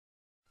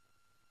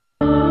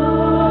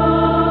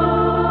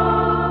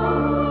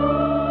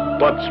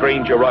What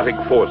strange erotic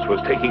force was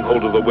taking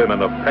hold of the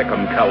women of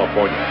Peckham,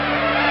 California?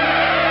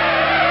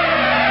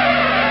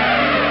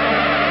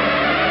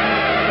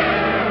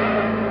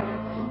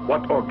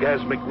 What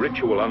orgasmic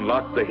ritual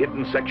unlocked the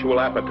hidden sexual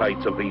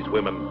appetites of these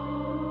women?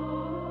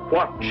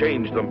 What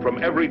changed them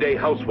from everyday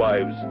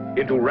housewives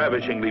into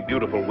ravishingly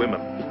beautiful women?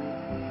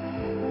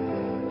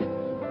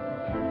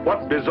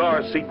 What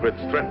bizarre secrets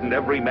threatened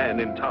every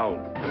man in town?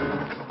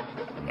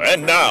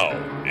 And now,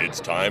 it's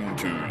time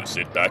to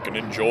sit back and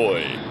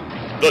enjoy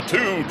the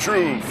Two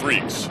True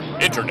Freaks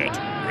Internet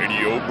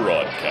Radio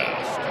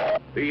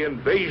Broadcast. The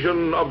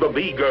Invasion of the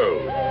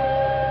B-Girl.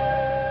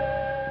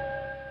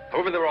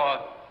 However, there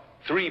are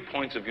 3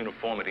 points of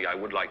uniformity I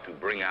would like to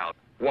bring out.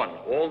 1,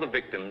 all the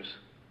victims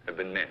have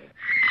been men.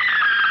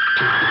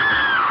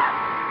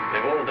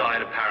 They've all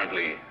died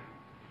apparently,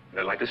 and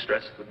I'd like to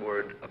stress the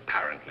word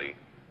apparently,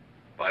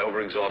 by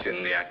overexhaustion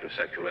in the act of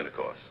sexual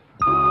intercourse.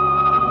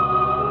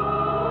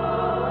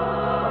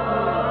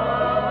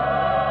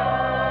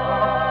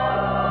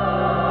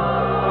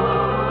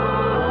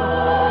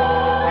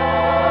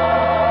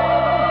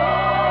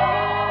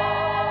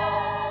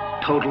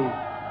 Total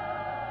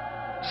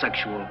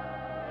sexual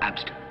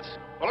abstinence.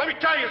 Well, let me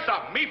tell you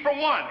something. Me, for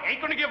one,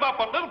 ain't gonna give up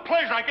a little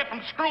pleasure I get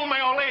from screwing my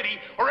old lady,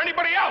 or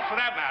anybody else for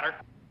that matter.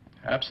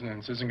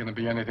 Abstinence isn't gonna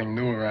be anything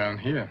new around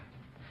here.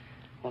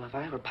 Well, if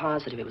I were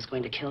positive it was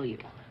going to kill you,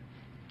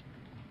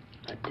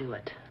 I'd do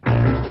it.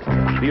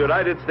 The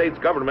United States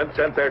government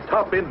sent their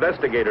top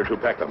investigator to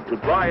Peckham to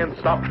try and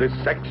stop this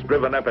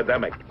sex-driven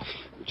epidemic.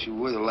 But you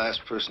were the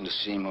last person to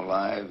see him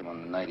alive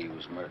on the night he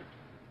was murdered.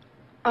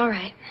 All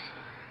right.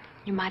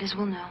 You might as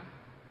well know.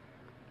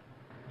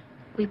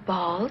 We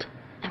bawled,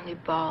 and we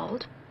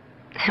bawled,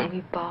 and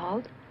we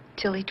bawled,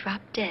 till he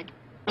dropped dead.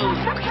 Can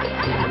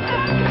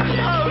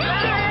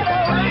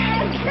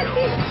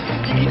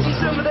you see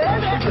some of that?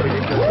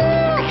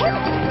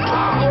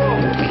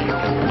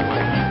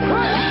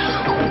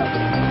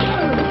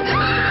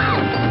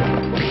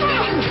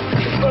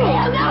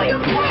 No, you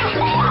can't!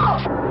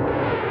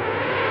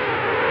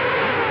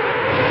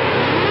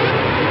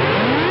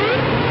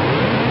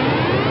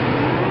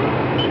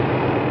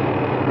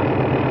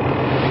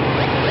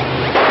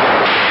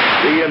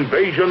 The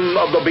Invasion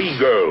of the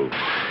B-Girl.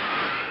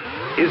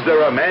 Is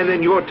there a man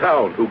in your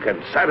town who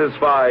can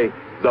satisfy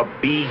the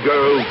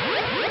B-Girl?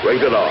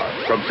 Rated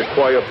R from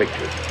Sequoia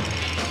Pictures.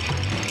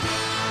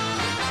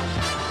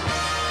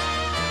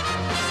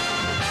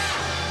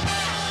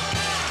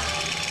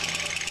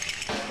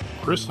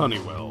 Chris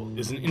Honeywell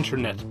is an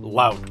internet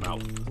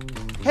loudmouth.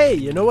 Hey,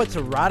 you know what's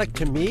erotic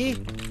to me?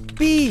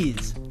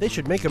 Bees! They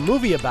should make a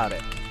movie about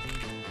it.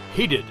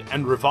 Hated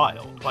and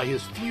reviled by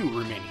his few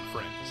remaining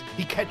friends,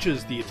 he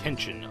catches the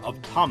attention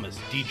of Thomas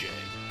DJ,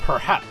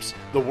 perhaps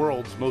the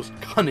world's most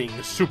cunning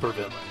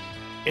supervillain.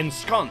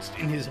 Ensconced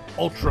in his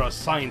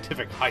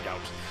ultra-scientific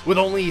hideout, with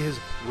only his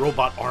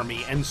robot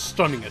army and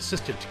stunning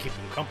assistant to keep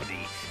him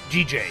company,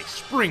 DJ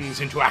springs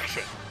into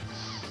action.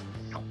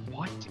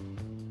 What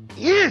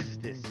is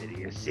this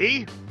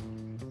idiocy?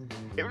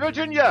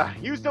 Virginia,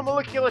 use the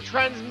molecular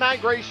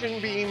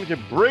transmigration beam to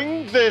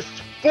bring this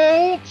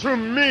fool to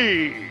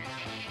me!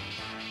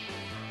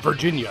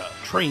 Virginia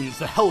trains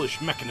the hellish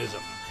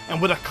mechanism,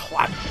 and with a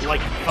clap like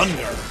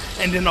thunder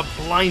and in a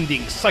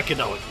blinding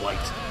psychedelic light,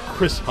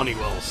 Chris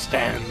Honeywell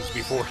stands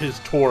before his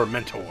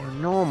tormentor.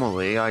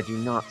 Normally, I do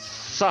not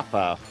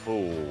suffer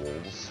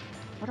fools,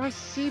 but I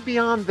see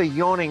beyond the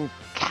yawning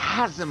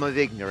chasm of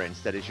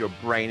ignorance that is your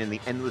brain and the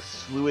endless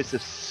sluice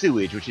of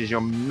sewage which is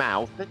your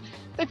mouth.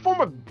 They form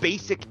a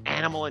basic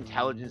animal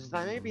intelligence that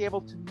I may be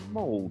able to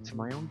mold to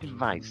my own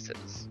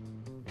devices.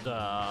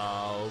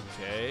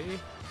 Okay.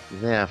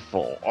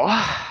 Therefore,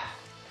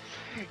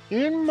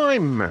 in my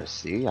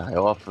mercy, I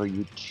offer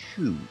you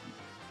 2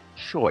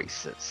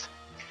 choices.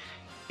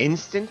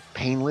 Instant,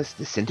 painless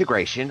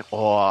disintegration,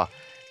 or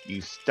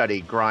you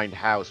study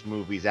grindhouse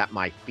movies at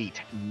my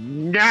feet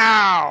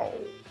now!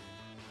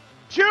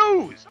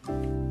 Choose!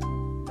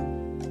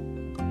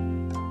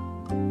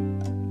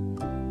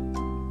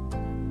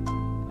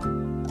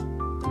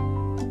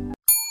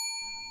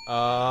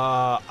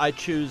 I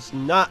choose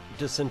not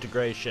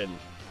disintegration.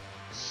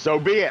 So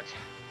be it.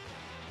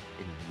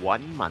 In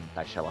 1 month,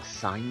 I shall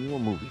assign you a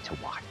movie to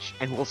watch,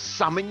 and will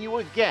summon you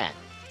again.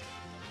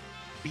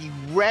 Be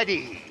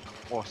ready,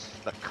 or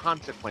the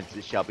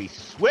consequences shall be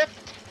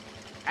swift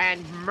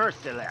and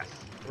merciless.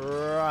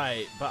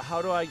 Right, but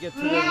how do I get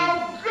to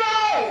Now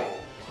go!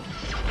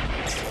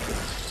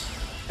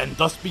 And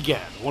thus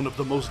began one of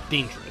the most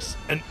dangerous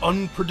and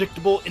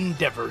unpredictable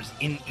endeavors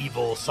in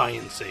evil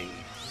sciencing.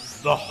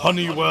 The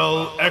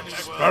Honeywell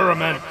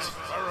Experiment.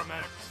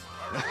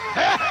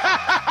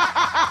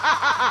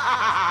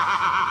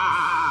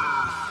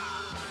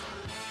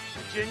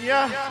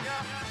 Virginia,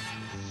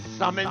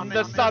 summon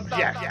the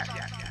subject.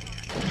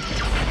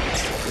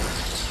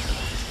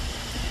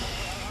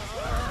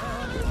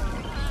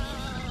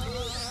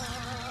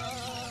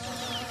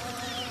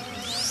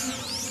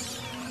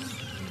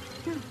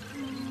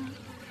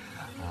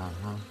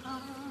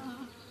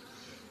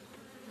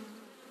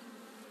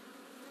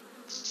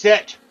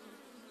 Sit.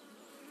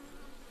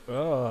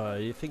 Oh,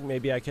 you think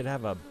maybe I could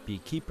have a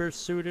beekeeper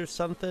suit or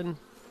something?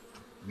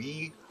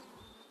 We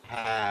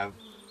have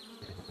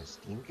an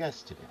esteemed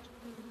guest today.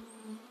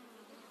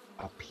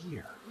 Up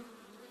here.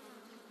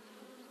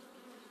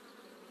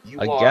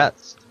 A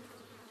guest?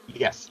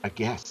 Yes, a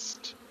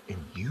guest.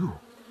 And you,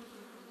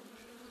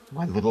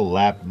 my little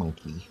lab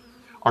monkey,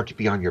 are to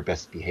be on your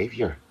best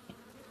behavior.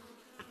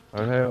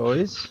 Aren't I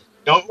always?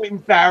 Don't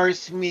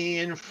embarrass me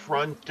in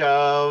front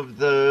of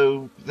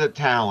the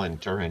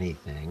talent or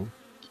anything.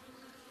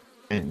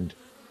 And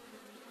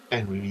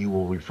you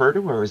will refer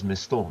to her as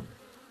Miss Thorne.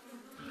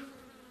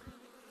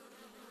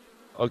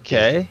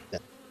 Okay.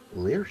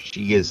 Clear?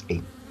 She is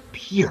a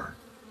peer.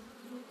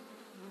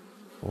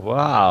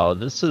 Wow,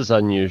 this is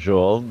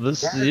unusual.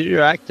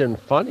 You're acting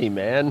funny,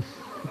 man.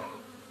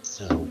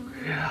 So,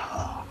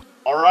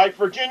 all right,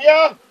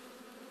 Virginia,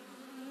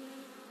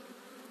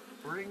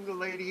 bring the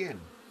lady in.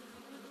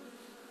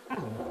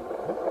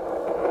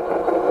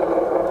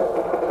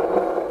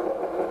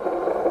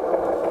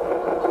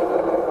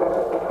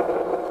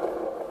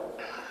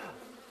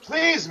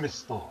 Please,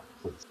 Miss Thorne,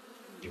 please.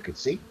 You can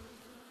see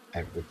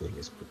everything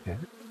is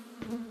prepared.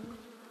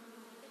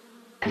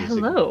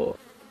 Hello.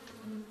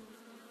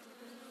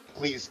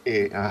 Please,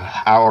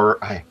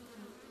 our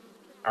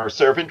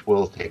servant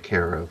will take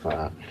care of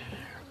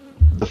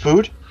the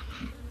food,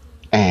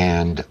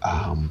 and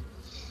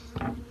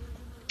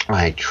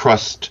I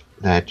trust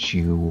that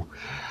you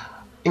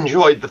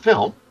enjoyed the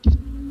film.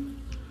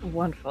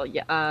 Wonderful.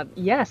 Yeah.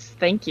 Yes.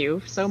 Thank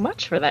you so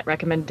much for that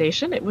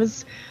recommendation. It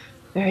was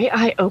very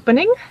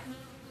eye-opening.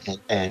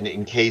 And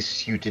in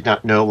case you did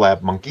not know,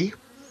 Lab Monkey,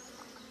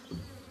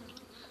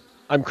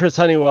 I'm Chris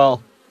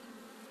Honeywell.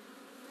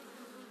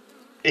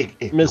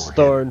 Miss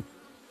Thorne.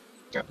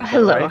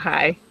 Hello. Right?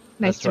 Hi.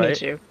 Nice to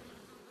meet you.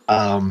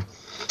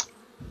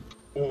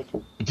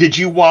 Did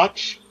you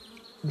watch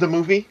the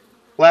movie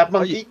Lab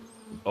Monkey?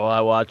 Oh,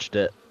 I watched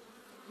it.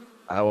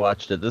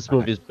 This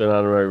movie's been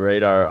on my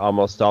radar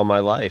almost all my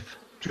life.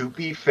 To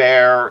be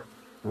fair,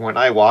 when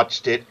I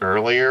watched it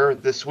earlier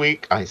this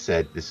week, I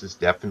said, this is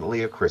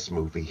definitely a Chris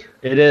movie.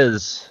 It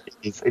is.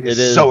 It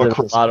is so in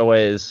a lot of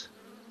ways.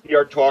 We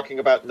are talking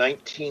about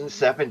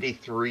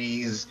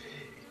 1973's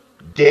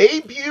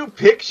debut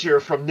picture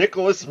from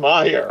Nicholas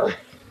Meyer.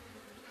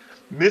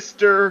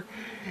 Mr.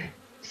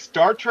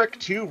 Star Trek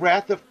II,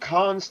 Wrath of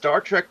Khan,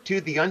 Star Trek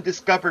II, The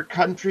Undiscovered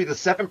Country, the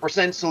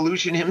 7%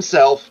 Solution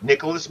himself,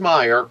 Nicholas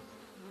Meyer.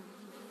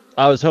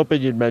 I was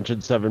hoping you'd mention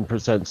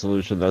 7%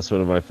 Solution. That's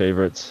one of my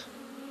favorites.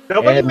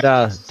 And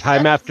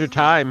Time After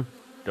Time.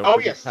 Don't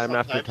forget yes, Time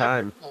After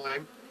Time.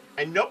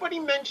 And nobody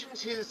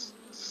mentions his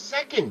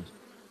second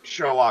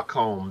Sherlock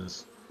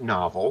Holmes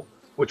novel,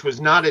 which was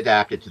not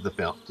adapted to the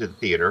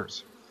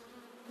theaters,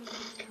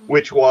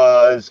 which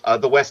was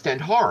The West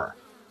End Horror.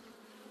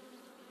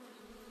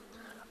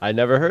 I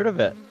never heard of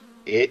it.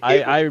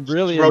 I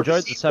really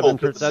enjoyed the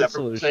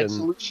 7%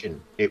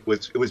 Solution. It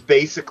was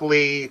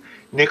basically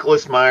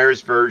Nicholas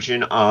Meyer's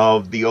version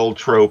of the old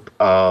trope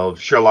of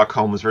Sherlock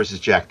Holmes versus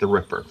Jack the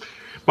Ripper.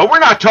 But we're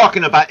not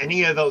talking about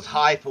any of those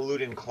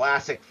highfalutin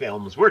classic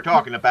films. We're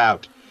talking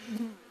about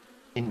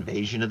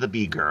Invasion of the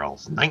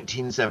Bee-Girls,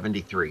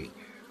 1973.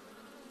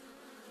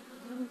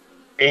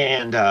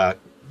 And,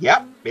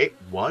 yep, it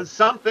was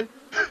something.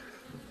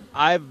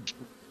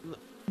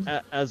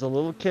 As a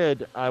little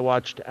kid, I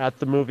watched At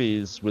the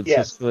Movies with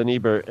Siskel and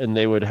Ebert, and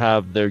they would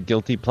have their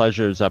Guilty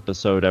Pleasures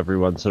episode every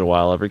once in a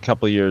while. Every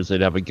couple of years,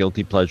 they'd have a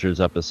Guilty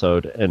Pleasures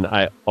episode, and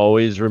I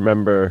always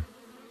remember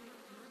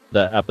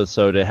the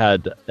episode. It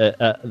had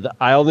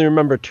I only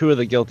remember two of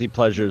the Guilty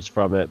Pleasures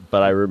from it,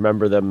 but I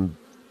remember them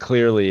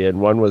clearly,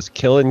 and one was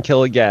Kill and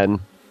Kill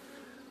Again,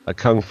 a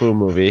kung fu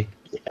movie.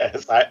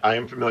 Yes, I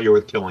am familiar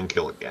with Kill and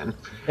Kill Again.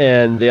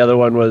 And the other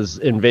one was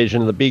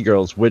Invasion of the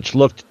Bee-Girls, which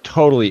looked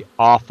totally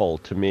awful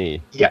to me.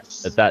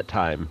 Yes. At that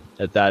time,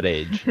 at that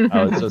age.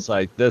 I was just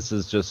like, this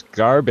is just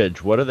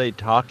garbage. What are they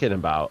talking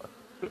about?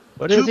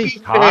 What is he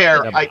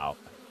talking about?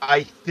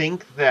 I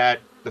think that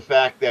the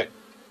fact that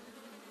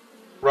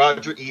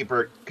Roger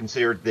Ebert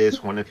considered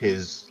this one of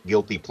his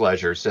guilty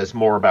pleasures says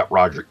more about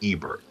Roger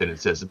Ebert than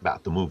it says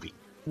about the movie.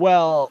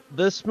 Well,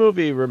 this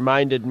movie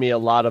reminded me a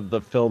lot of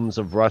the films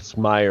of Russ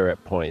Meyer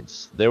at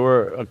points. There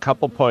were a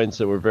couple points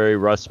that were very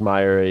Russ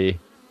Meyer-y,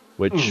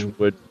 which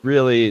would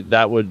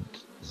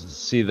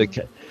see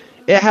the...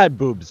 It had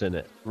boobs in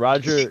it.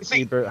 Roger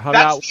Ebert hung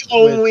out with... That's the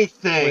only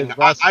thing.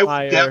 I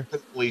Meyer. would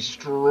definitely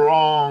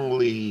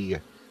strongly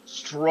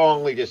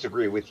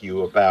disagree with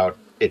you about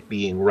it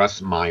being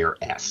Russ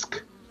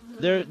Meyer-esque.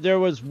 There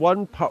was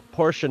one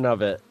portion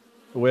of it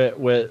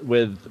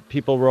with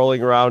people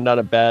rolling around on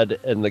a bed,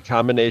 and the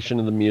combination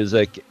of the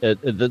music,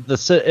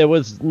 it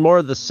was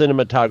more the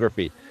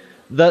cinematography.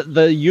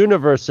 The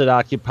universe it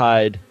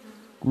occupied,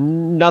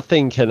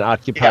 nothing can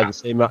occupy the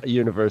same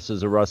universe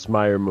as a Russ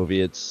Meyer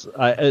movie.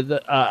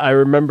 I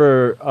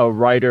remember a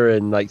writer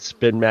in like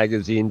Spin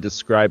magazine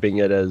describing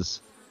it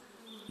as,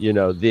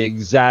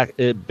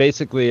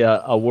 basically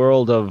a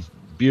world of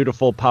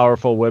beautiful,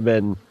 powerful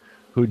women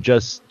who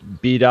just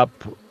beat up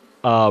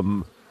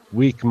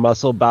weak,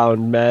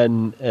 muscle-bound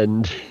men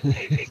and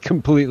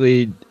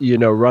completely,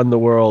 run the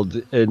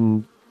world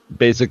in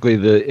basically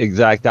the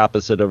exact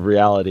opposite of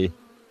reality.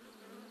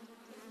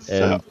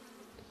 And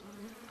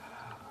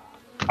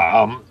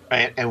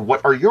and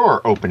what are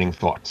your opening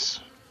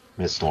thoughts,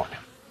 Miss Thorne?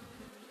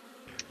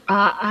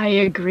 I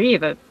agree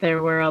that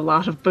there were a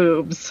lot of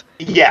boobs.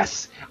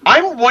 Yes.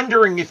 I'm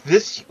wondering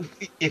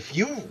if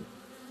you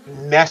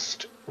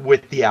messed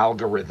with the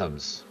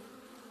algorithms,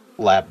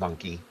 Lab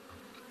Monkey.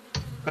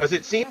 Because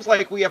it seems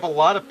like we have a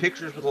lot of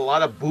pictures with a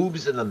lot of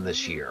boobs in them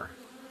this year.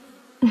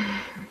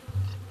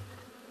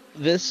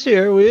 This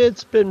year,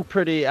 it's been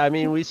pretty. I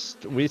mean, we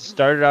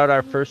started out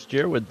our first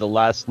year with the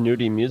last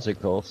nudie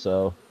musical,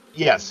 so.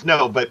 Yes,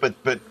 no,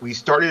 but we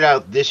started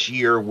out this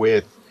year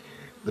with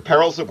The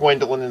Perils of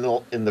Gwendolyn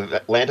in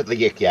the Land of the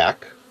Yik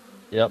Yak.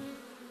 Yep.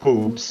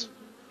 Boobs.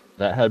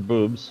 That had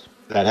boobs.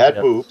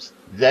 Boobs.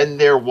 Then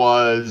there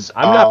was.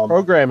 I'm not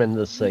programming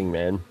this thing,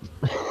 man.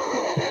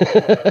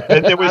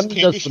 Then there was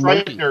Candy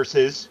Stripe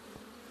Nurses.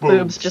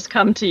 Boobs just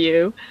come to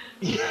you.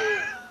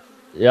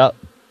 Yep.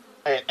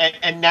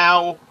 And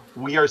now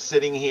we are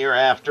sitting here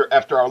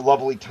after our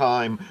lovely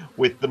time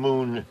with the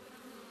Moon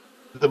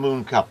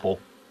couple,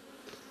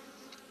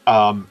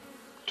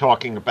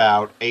 talking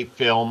about a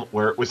film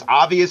where it was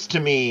obvious to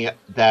me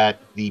that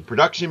the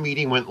production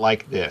meeting went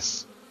like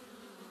this.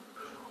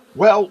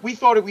 Well, we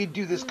thought we'd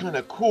do this kind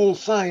of cool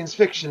science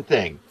fiction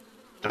thing.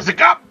 Does it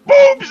got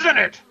boobs in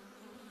it?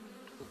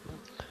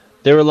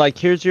 They were like,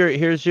 here's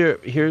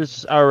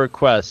our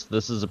request.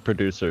 This is the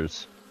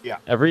producers. Yeah.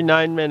 Every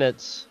 9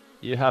 minutes,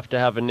 you have to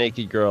have a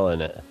naked girl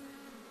in it.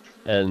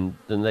 And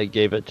then they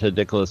gave it to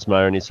Nicholas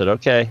Meyer, and he said,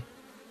 okay.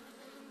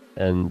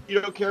 And you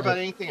don't care about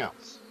anything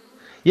else.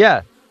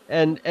 Yeah,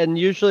 and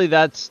usually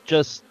that's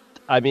just,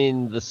 I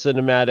mean, the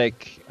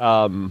cinematic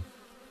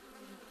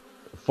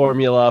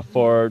formula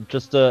for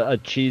just a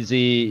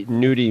cheesy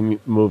nudie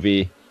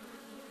movie.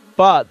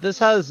 But this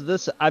has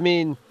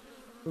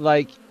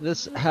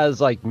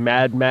like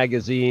Mad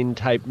Magazine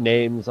type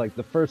names. Like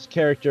the first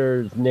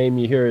character's name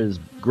you hear is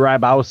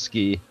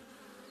Grabowski,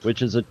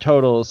 which is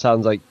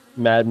sounds like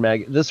Mad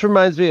Mag. This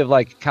reminds me of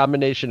like a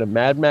combination of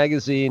Mad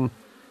Magazine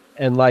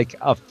and like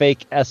a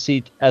fake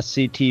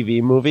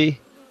SCTV movie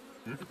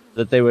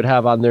that they would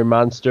have on their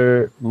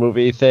monster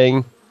movie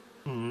thing.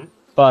 Mm-hmm.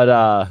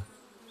 But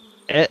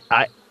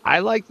I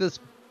like this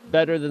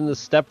better than the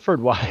Stepford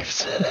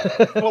Wives.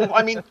 Well,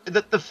 I mean,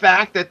 the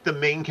fact that the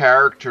main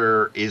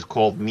character is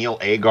called Neil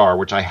Agar,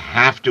 which I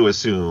have to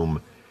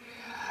assume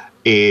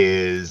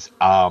is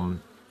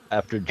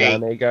after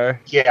John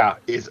Agar. Yeah,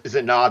 is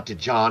a nod to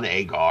John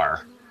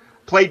Agar,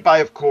 played by,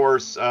 of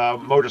course,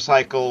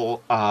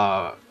 motorcycle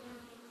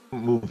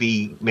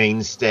movie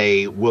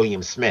mainstay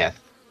William Smith,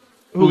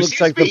 who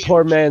looks like the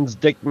poor man's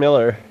Dick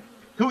Miller.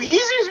 Who he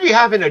seems to be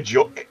having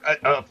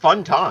a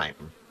fun time.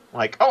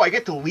 Like, oh, I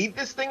get to lead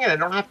this thing and I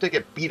don't have to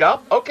get beat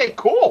up? Okay,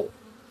 cool.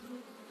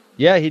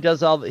 Yeah, he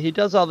gets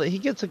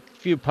a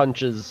few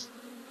punches,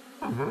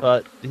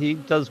 but he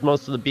does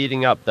most of the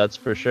beating up, that's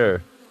for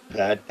sure.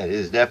 That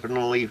is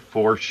definitely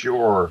for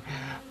sure.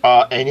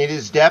 And it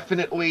is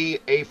definitely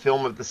a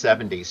film of the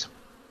 70s.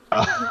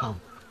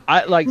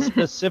 I like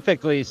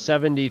specifically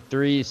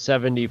 73,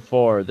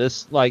 74.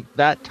 This, like,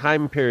 that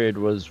time period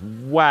was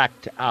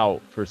whacked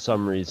out for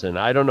some reason.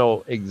 I don't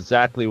know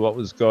exactly what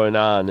was going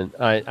on, and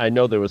I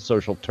know there was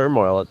social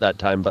turmoil at that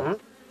time, but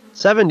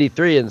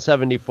 73 and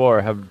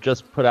 74 have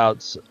just put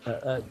out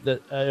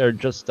are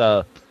just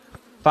a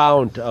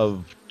fount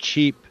of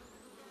cheap,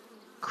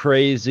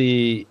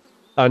 crazy,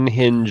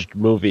 unhinged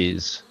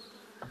movies.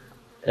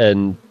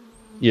 And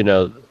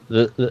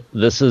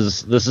this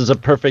is a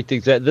perfect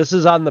example. This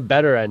is on the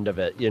better end of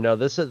it.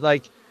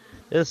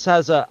 This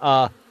has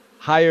a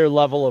higher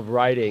level of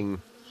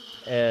writing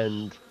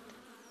and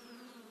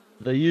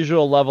the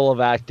usual level of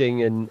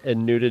acting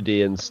and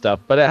nudity and stuff,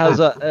 but it has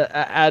a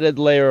added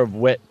layer of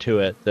wit to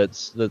it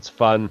that's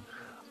fun.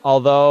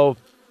 Although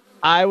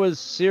I was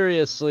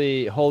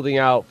seriously holding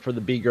out for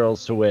the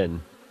B-Girls to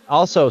win.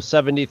 Also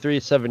 73,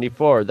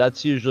 74,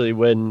 that's usually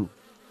when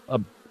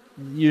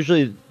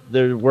usually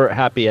there weren't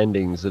happy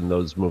endings in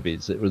those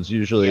movies. It was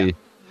usually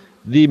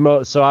the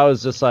most. So I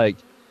was just like,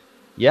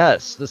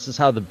 yes, this is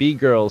how the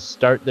B-Girls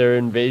start their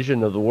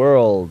invasion of the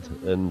world.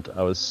 And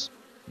I was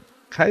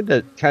kind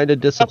of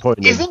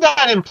disappointed. Isn't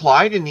that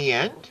implied in the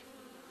end?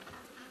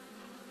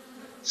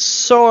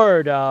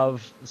 Sort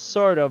of.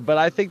 But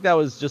I think that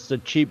was just a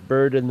cheap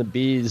Bird and the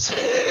Bees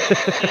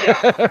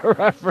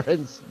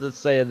reference to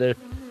saying there's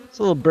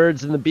little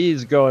birds and the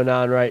bees going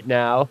on right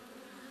now.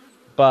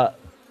 But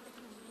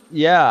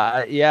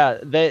yeah,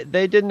 they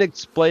didn't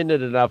explain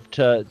it enough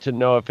to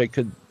know if it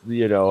could,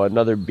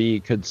 another bee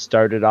could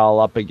start it all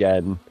up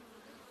again.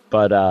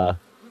 But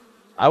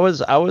I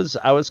was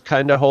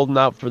kind of holding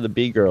out for the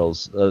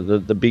B-Girls.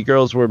 The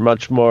B-Girls were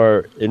much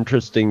more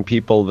interesting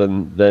people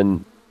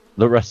than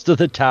the rest of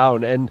the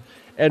town. And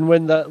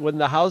when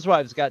the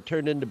housewives got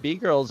turned into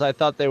B-Girls, I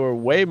thought they were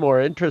way more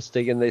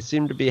interesting, and they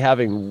seemed to be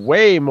having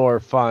way more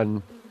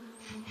fun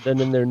than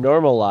in their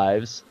normal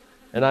lives.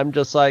 And I'm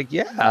just like,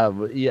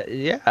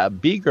 yeah,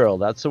 B-girl,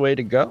 that's the way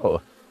to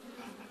go.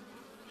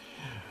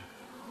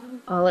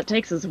 All it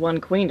takes is one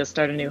queen to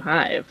start a new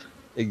hive.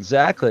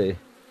 Exactly.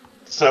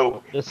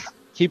 So just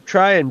keep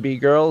trying,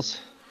 B-girls.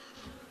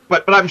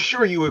 But I'm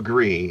sure you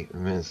agree,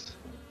 Miss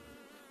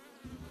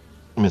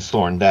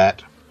Thorne,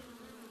 that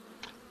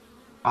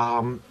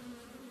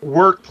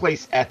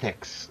workplace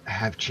ethics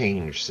have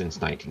changed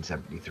since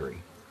 1973.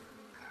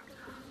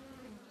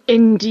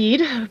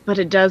 Indeed, but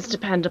it does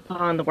depend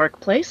upon the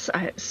workplace.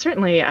 I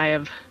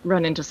have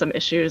run into some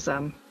issues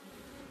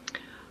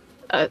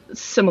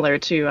similar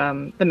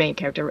to the main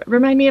character.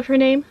 Remind me of her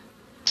name?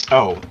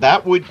 Oh,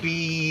 that would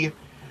be...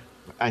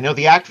 I know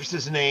the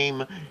actress's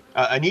name.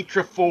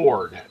 Anitra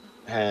Ford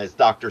as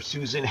Dr.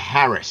 Susan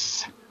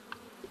Harris.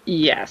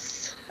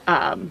 Yes.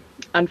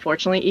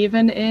 Unfortunately,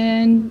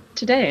 even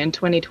today, in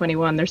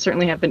 2021, there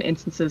certainly have been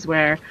instances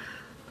where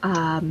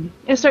I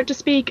start to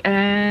speak,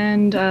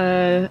 and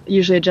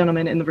usually a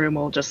gentleman in the room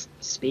will just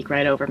speak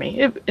right over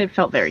me. It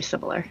felt very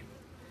similar.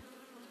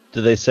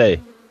 Do they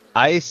say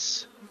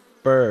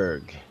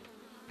iceberg?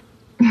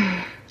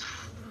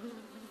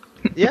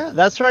 Yeah,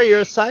 that's right.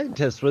 You're a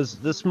scientist. Was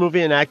this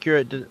movie an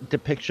accurate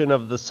depiction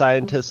of the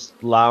scientist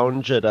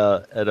lounge at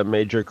a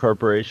major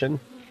corporation?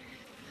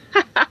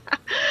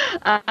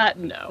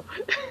 No.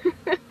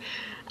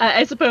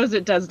 I suppose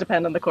it does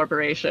depend on the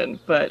corporation,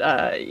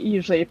 but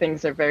usually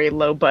things are very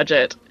low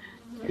budget.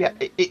 Yeah,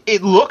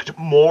 it looked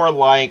more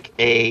like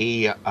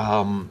an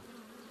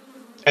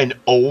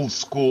old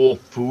school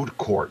food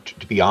court,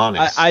 to be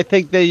honest. I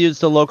think they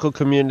used a local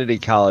community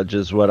college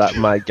is what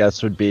my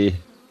guess would be.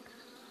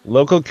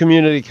 Local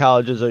community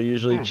colleges are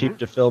usually cheap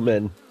to film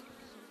in.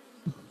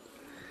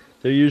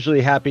 They're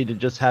usually happy to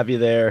just have you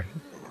there,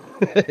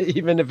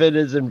 even if it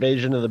is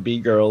Invasion of the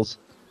B-Girls.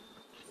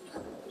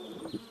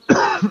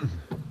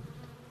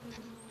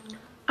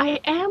 I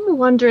am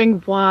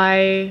wondering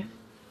why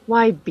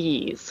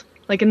bees?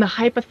 Like in the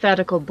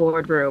hypothetical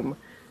boardroom,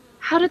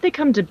 how did they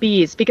come to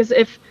bees? Because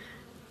if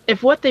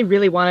what they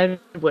really wanted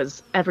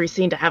was every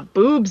scene to have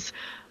boobs,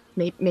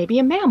 maybe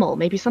a mammal,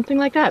 maybe something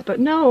like that. But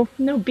no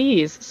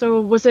bees. So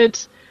was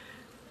it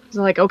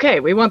like, okay,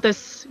 we want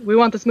this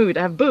movie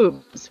to have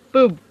boobs,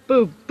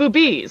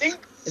 boobies?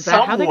 Is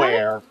that how they got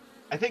it?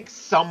 I think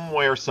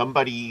somewhere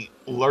somebody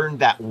learned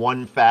that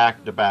one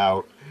fact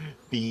about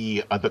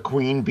the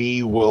queen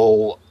bee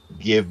will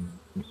give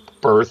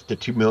birth to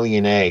 2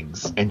 million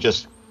eggs, and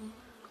just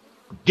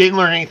didn't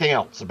learn anything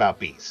else about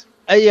bees.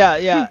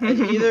 Yeah.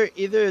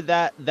 Either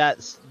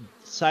that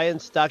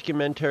science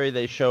documentary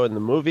they show in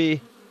the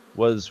movie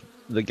was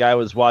the guy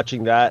was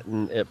watching that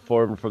and it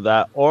formed from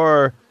that,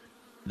 or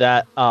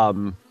that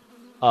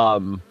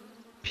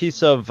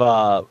piece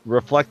of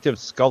reflective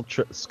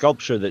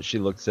sculpture that she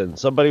looks in.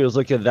 Somebody was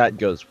looking at that and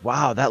goes,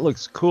 "Wow, that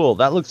looks cool.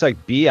 That looks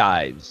like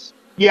beehives."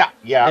 Yeah.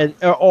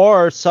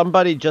 Or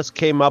somebody just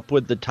came up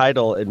with the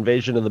title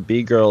Invasion of the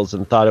B-Girls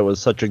and thought it was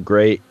such a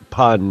great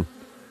pun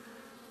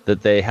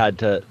that they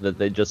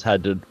just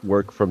had to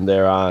work from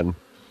there on.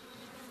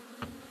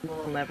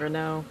 We'll never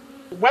know.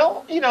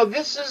 Well,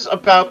 this is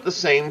about the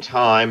same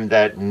time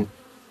that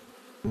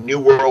New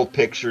World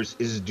Pictures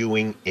is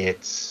doing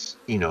its,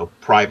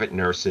 Private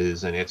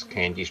Nurses and its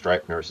Candy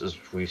Stripe Nurses.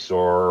 We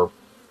saw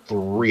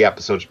 3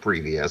 episodes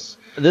previous.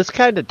 This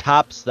kind of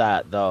tops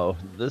that, though.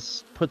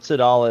 This puts it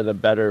all in a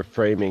better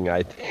framing,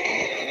 I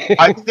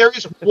think. There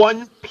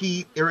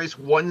is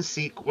one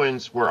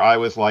sequence where I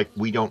was like,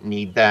 we don't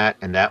need that,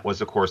 and that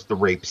was, of course, the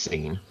rape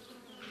scene.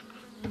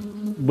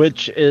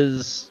 Which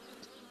is...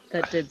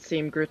 That did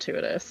seem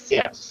gratuitous.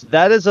 Yes.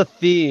 That is a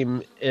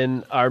theme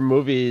in our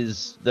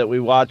movies that we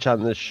watch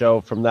on this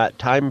show from that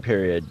time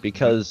period,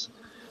 because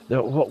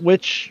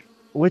which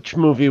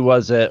movie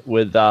was it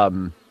with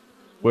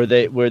where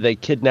they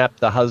kidnap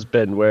the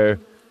husband, where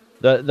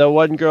the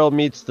one girl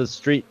meets the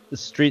street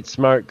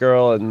smart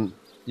girl, and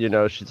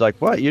she's like,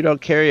 "What, you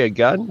don't carry a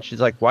gun?"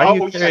 She's like, "Why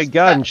do you carry a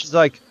gun?" She's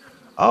like,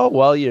 "Oh,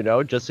 well,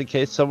 just in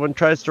case someone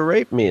tries to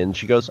rape me." And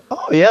she goes,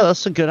 "Oh, yeah,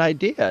 that's a good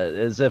idea."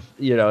 As if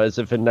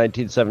in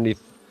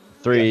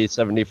 1973,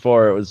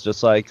 74, it was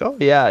just like, "Oh,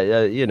 yeah.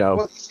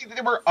 Well, see,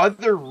 there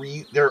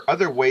are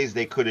other ways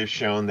they could have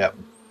shown that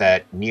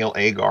Neil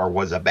Agar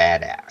was a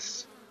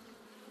badass.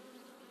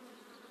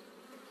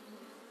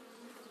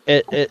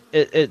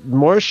 It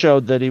more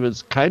showed that he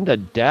was kind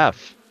of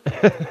deaf.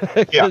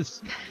 Yeah.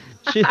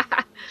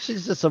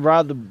 She's just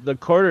around the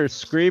corner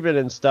screaming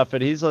and stuff,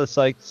 and he's just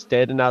like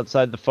standing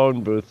outside the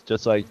phone booth,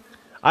 just like,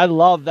 I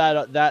love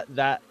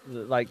that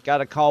like,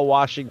 gotta call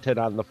Washington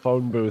on the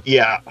phone booth.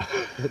 Yeah.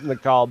 Hitting the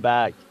call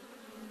back.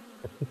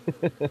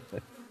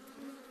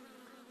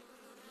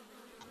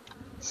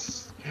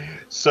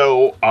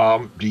 So,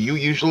 do you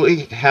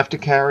usually have to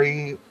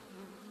carry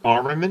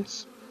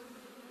armaments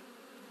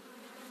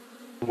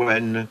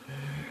when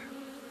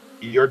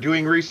you're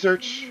doing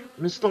research,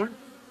 Miss Thorne?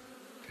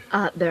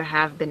 There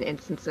have been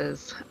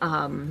instances.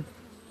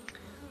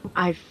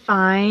 I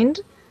find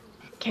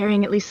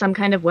carrying at least some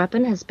kind of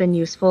weapon has been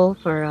useful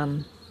for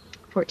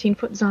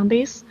 14-foot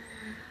zombies.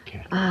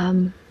 Okay.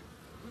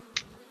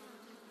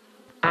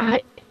 I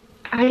I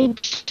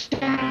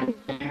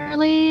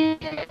generally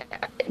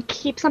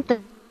keep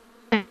something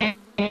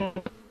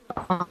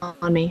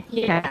on me.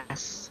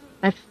 Yes,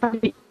 I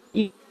find it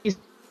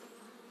useful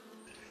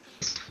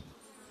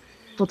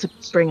to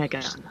bring a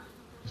gun.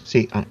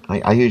 See,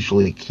 I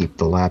usually keep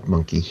the lab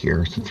monkey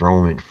here to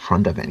throw him in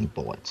front of any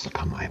bullets that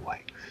come my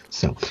way.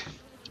 So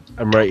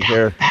I'm right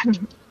here.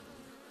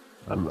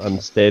 I'm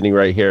standing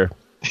right here.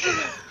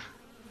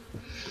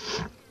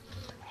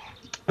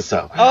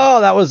 So.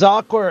 Oh, that was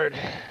awkward.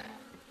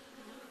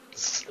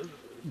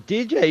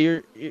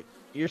 DJ,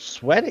 you're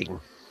sweating.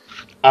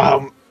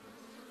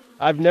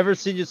 I've never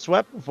seen you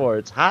sweat before.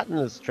 It's hot in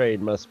this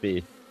train, must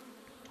be.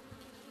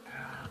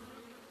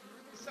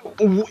 So,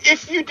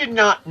 if you did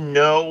not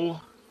know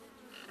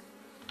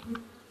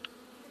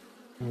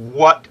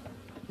what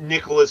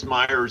Nicholas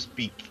Myers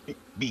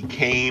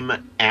became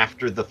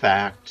after the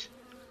fact,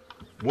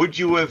 would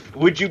you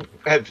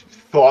have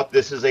thought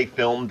this is a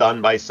film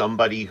done by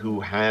somebody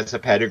who has a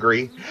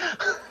pedigree?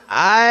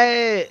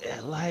 I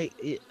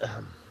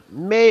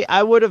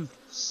would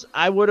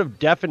have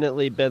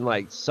definitely been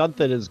like,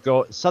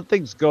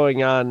 something's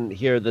going on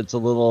here that's a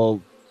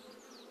little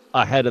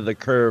ahead of the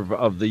curve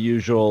of the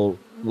usual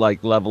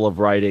like level of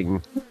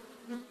writing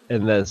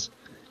in this.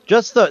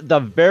 Just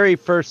the very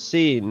first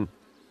scene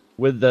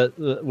with the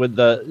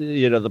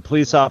the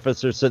police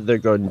officer sitting there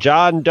going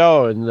John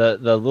Doe, and the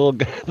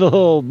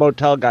little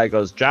motel guy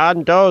goes,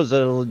 John Doe's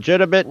a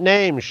legitimate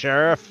name,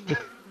 Sheriff.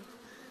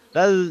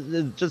 That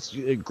is just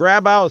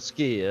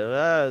Grabowski.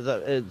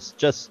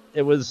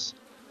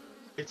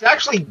 It's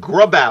actually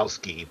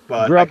Grabowski,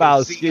 but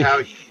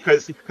Grabowski.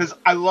 Because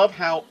I love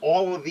how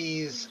all of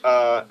these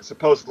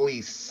supposedly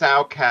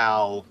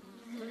SoCal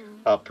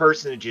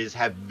personages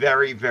have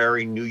very,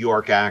 very New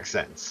York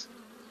accents.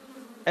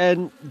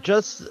 And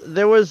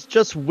there was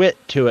just wit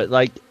to it.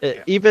 Like,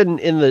 even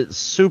in the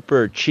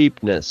super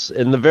cheapness,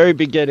 in the very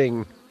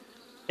beginning,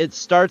 it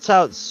starts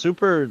out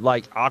super,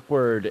 like,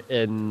 awkward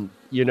and,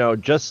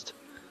 just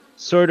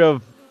sort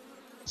of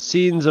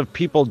scenes of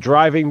people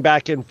driving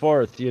back and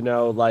forth,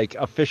 like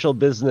official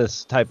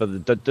business type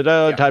of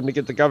time to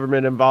get the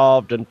government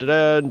involved and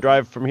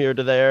drive from here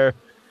to there.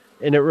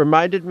 And it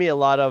reminded me a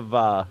lot of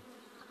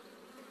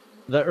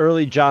the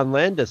early John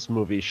Landis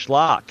movie,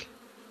 Schlock.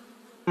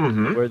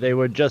 Mm-hmm. Where they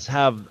would just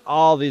have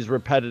all these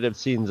repetitive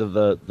scenes of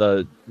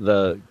the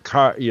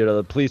car,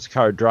 the police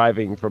car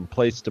driving from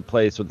place to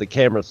place with the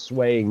camera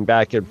swaying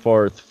back and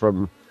forth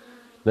from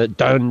the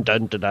dun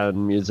dun dun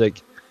dun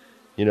music.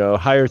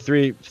 Hire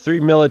three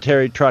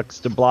military trucks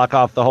to block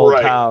off the whole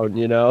town.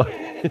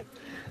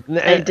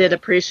 I did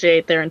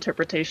appreciate their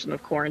interpretation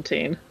of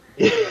quarantine.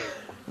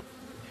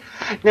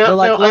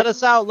 Let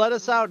us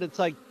out. It's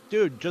like,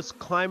 dude, just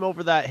climb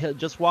over that hill.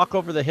 Just walk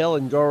over the hill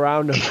and go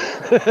around. Go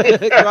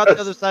out the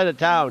other side of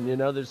town.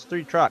 There's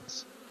 3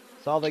 trucks.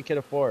 That's all they can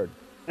afford.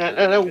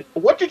 Now,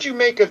 what did you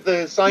make of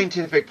the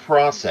scientific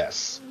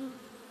process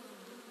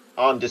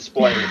on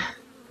display?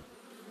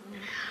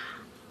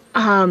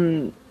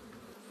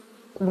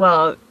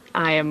 Well,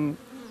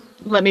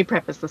 let me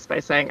preface this by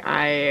saying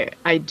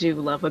I do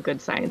love a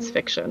good science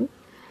fiction.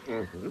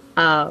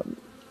 Mm-hmm.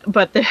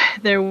 But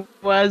there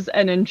was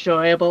an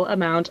enjoyable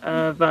amount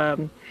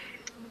of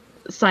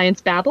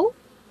science babble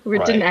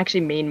where it didn't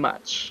actually mean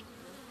much.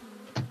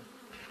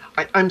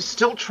 I'm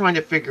still trying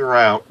to figure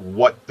out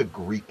what the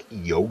Greek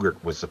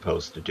yogurt was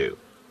supposed to do.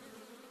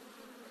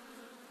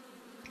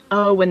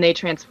 Oh, when they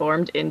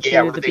transformed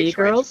into the bee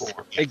girls?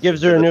 It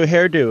gives her a new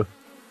hairdo.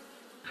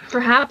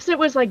 Perhaps it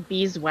was like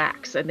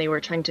beeswax and they were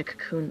trying to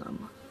cocoon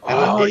them.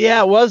 Oh,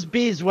 yeah, it was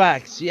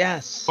beeswax,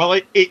 yes. Well,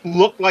 it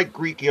looked like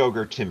Greek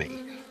yogurt to me.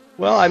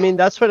 Well, I mean,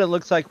 that's what it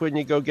looks like when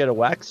you go get a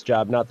wax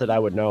job, not that I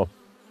would know.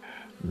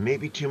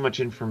 Maybe too much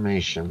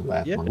information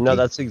left. Yeah, no,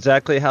 that's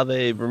exactly how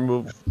they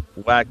remove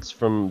wax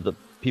from the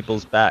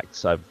people's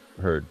backs, I've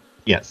heard.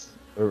 Yes.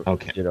 Or,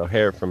 okay.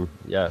 Hair from,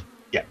 yeah.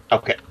 Yeah,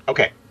 okay.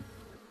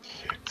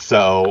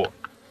 So,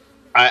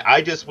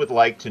 I just would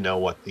like to know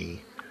what they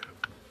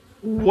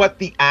were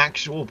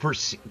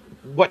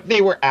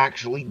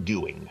actually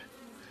doing.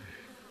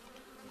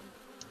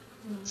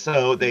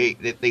 So they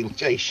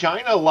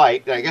shine a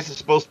light. I guess it's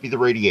supposed to be the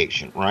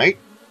radiation, right?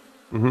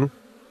 Mm-hmm.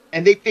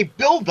 And they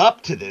build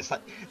up to this.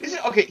 Like,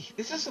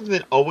 this is something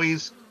that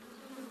always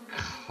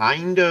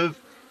kind of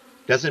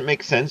doesn't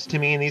make sense to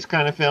me in these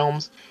kind of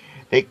films.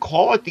 They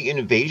call it the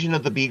invasion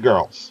of the bee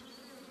girls.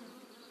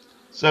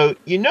 So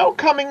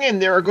coming in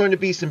there are going to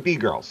be some bee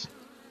girls.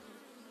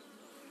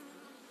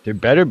 There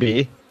better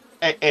be.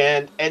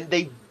 And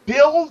they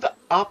build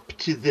up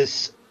to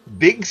this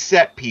big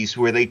set piece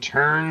where they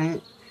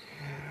turn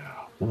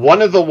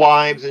one of the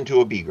wives into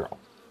a bee girl.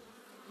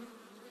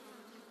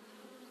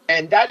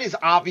 And that is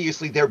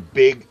obviously their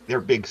big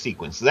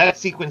sequence. So that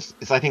sequence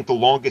is, I think, the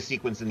longest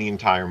sequence in the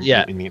entire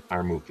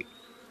movie.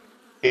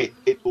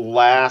 It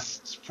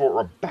lasts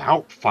for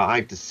about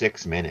 5 to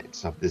 6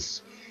 minutes of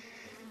this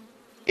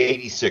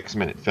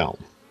 86-minute film.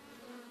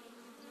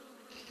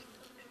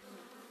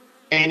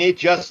 And it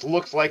just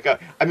looks like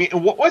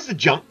what was the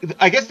jungle?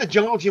 I guess the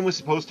jungle gym was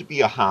supposed to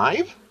be a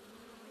hive?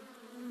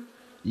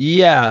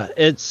 Yeah,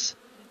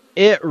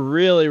 it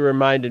really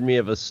reminded me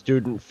of a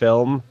student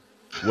film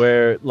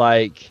where,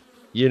 like,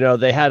 you know,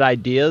 they had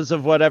ideas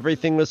of what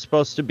everything was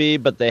supposed to be,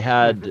 but they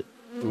had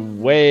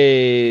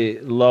way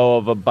low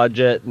of a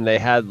budget, and they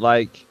had,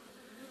 like,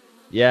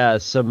 yeah,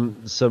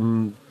 some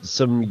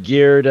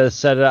gear to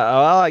set it up.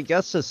 Well, I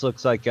guess this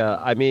looks like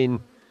I mean,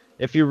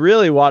 if you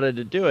really wanted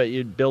to do it,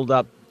 you'd build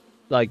up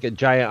like a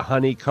giant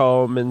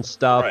honeycomb and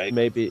stuff. Right.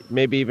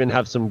 Maybe even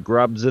have some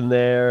grubs in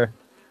there.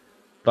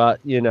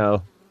 But, you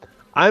know,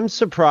 I'm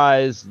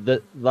surprised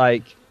that,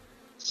 like,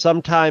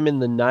 sometime in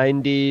the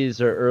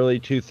 90s or early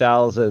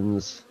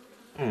 2000s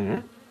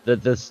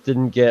that this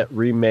didn't get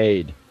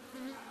remade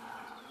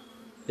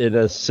in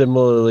a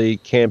similarly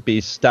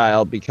campy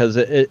style, because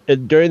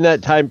it during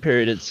that time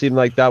period, it seemed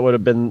like that would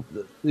have been,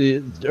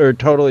 or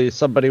totally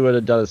somebody would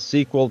have done a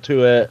sequel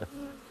to it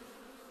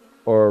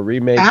or a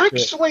remake.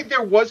 Actually,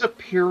 there was a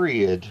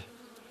period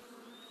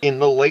in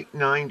the late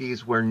 90s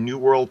where New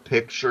World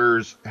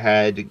Pictures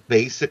had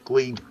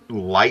basically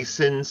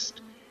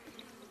licensed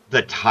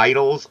the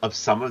titles of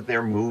some of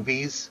their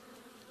movies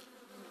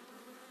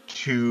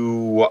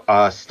to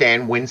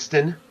Stan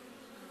Winston.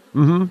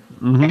 And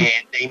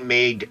they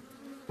made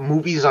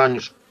movies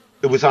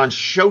it was on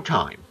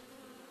Showtime.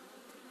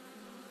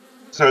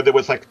 So there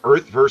was like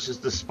Earth versus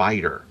the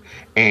Spider,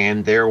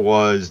 and there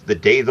was The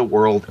Day the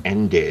World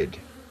Ended,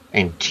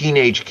 and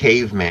Teenage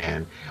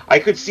Caveman. I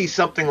could see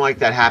something like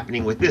that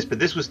happening with this, but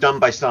this was done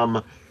by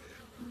some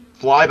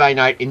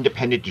fly-by-night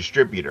independent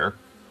distributor.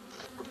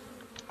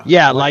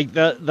 Yeah, like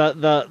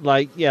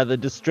the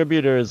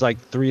distributor is like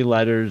 3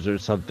 letters or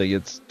something.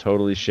 It's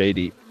totally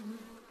shady.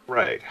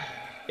 Right.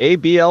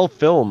 ABL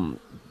Film.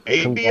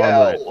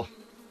 ABL.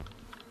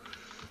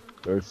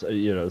 Or,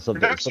 you know, something.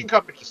 Production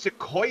company,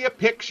 Sequoia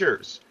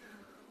Pictures.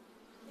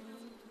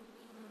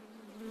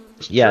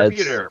 Yeah,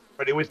 Distributor,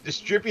 but it was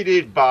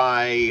distributed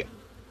by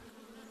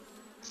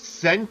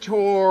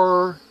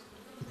Centaur,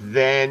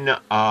 then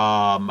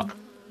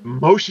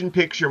Motion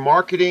Picture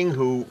Marketing,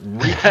 who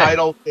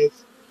retitled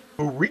this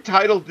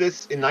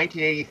in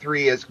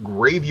 1983 as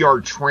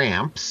Graveyard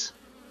Tramps.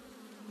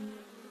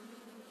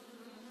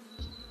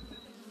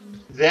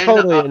 Then,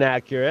 totally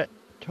inaccurate.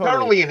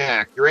 Totally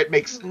inaccurate.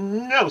 Makes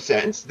no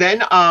sense.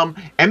 Then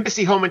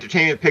Embassy Home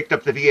Entertainment picked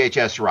up the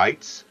VHS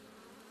rights.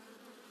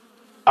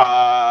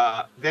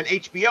 Then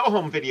HBO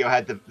Home Video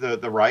had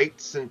the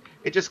rights, and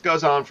it just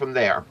goes on from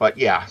there. But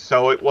yeah,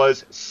 so it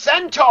was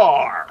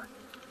Centaur.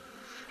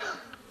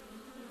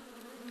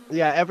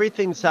 Yeah,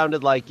 everything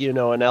sounded like, you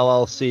know, an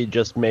LLC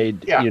just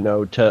made, you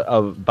know,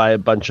 by a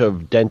bunch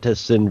of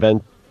dentists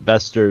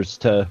investors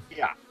to.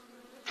 Yeah.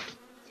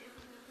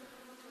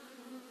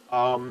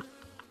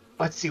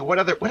 Let's see, what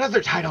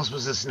other titles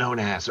was this known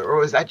as, or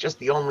was that just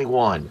the only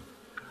one?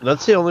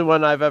 That's the only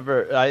one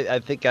I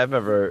think I've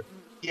ever.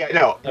 Yeah,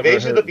 no,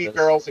 Invasion of the Beat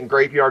Girls and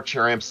Graveyard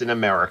Tramps in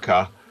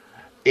America.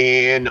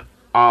 In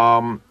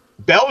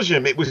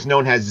Belgium, it was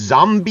known as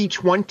Zombie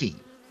 20.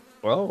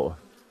 Oh.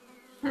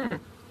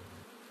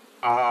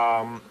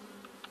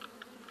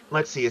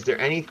 Let's see, is there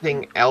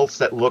anything else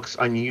that looks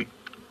unusual?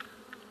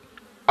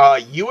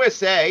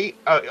 USA,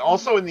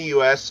 also in the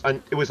US,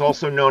 it was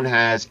also known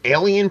as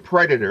Alien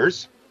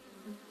Predators.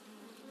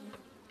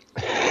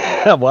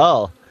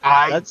 Well,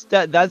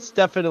 that's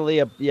definitely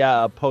a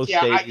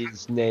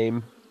post-80s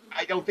name.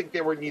 I don't think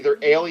there were neither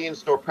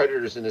aliens nor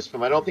predators in this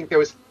film. I don't think there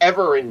was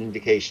ever an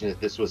indication that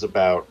this was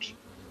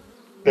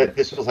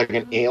like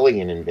an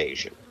alien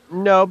invasion.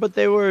 No, but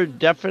they were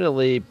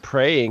definitely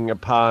preying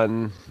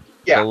upon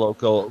the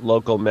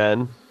local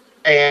men.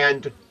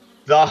 And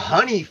The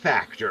Honey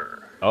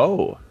Factor.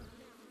 Oh,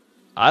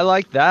 I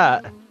like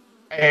that.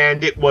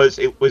 And it was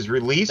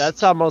released.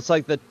 That's almost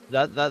like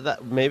that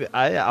maybe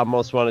I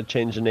almost want to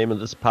change the name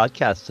of this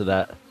podcast to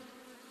that.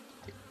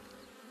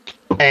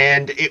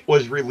 And it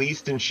was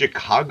released in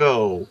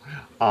Chicago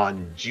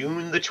on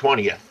June the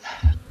 20th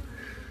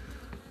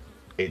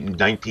in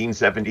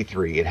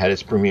 1973. It had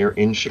its premiere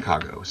in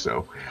Chicago.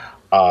 So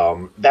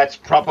that's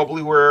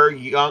probably where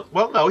young.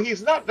 Well, no,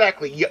 he's not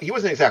exactly. He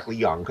wasn't exactly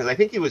young, because I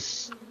think he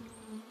was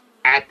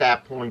at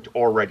that point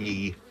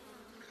already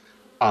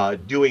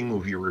doing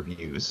movie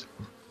reviews.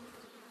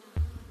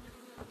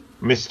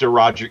 Mr.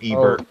 Roger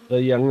Ebert. Oh,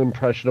 the young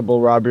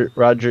impressionable Roger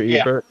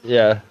Ebert.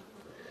 Yeah.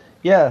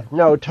 Yeah.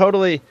 No,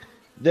 totally.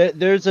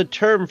 There's a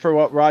term for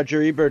what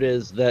Roger Ebert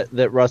is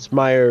that Russ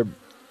Meyer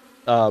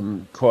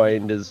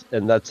coined,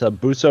 and that's a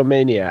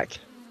bousomaniac.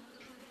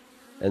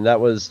 And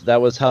that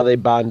was how they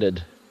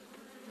bonded.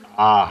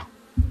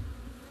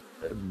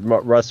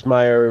 Russ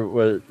Meyer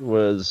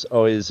was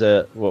always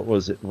how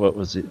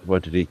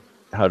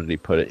did he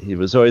put it? He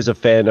was always a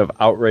fan of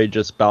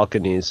outrageous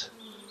balconies.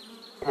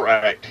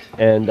 Right.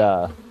 And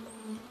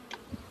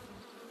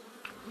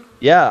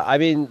yeah, I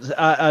mean,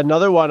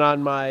 another one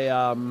on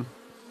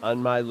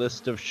my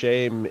list of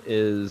shame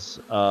is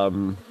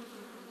Beyond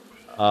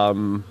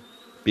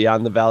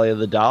the Valley of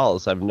the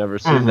Dolls. I've never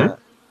seen that.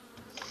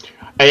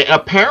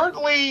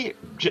 Apparently,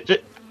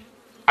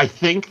 I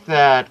think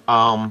that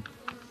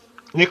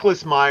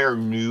Nicholas Meyer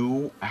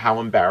knew how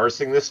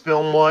embarrassing this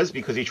film was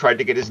because he tried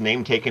to get his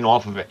name taken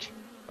off of it.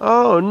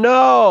 Oh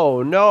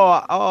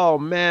no! Oh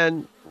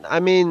man! I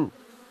mean,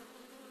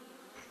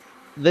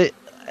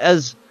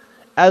 as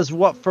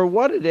what for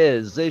what it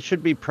is, they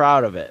should be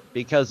proud of it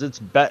because it's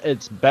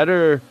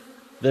better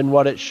than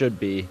what it should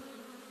be.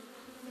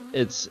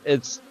 It's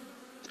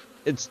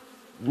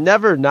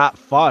never not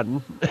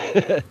fun.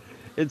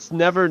 It's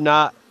never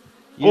not.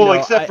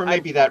 Except for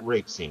maybe that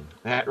rape scene.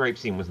 That rape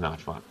scene was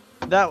not fun.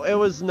 That it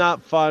was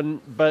not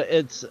fun, but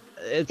it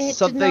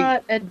something. Did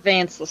not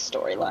advance the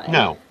storyline.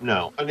 No.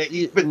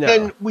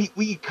 Then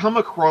we come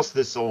across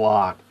this a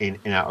lot in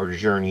our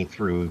journey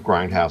through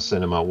Grindhouse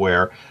cinema,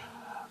 where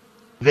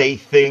they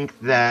think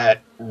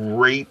that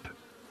a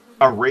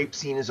rape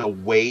scene is a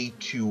way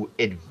to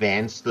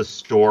advance the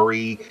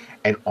story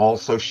and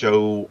also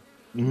show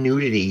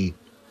nudity,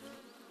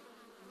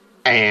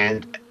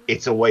 and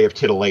it's a way of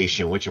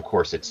titillation, which of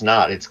course it's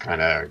not. It's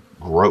kind of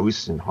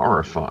gross and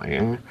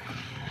horrifying.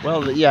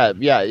 Well, yeah.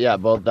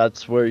 Well,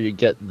 that's where you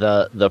get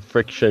the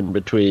friction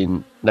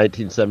between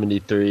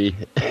 1973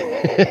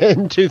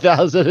 and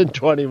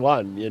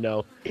 2021.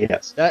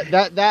 Yes.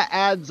 That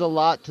adds a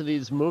lot to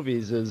these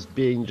movies, as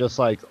being just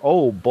like,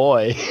 oh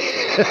boy,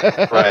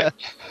 right?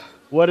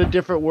 What a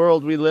different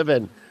world we live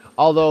in.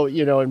 Although,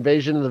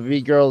 Invasion of the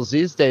V-Girls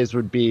these days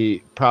would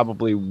be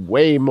probably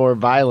way more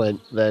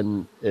violent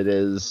than it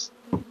is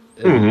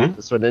in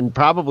this one, and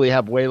probably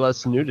have way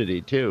less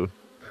nudity too.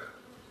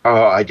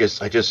 Oh, I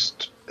just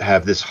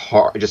have this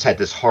I just had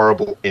this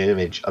horrible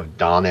image of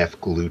Don F.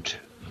 Glut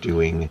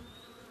doing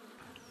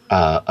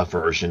a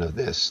version of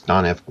this.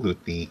 Don F. Glut,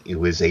 he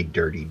was a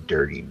dirty,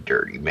 dirty,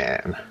 dirty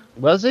man.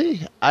 Was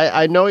he?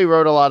 I know he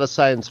wrote a lot of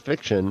science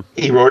fiction.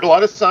 He wrote a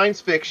lot of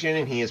science fiction,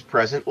 and he is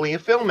presently a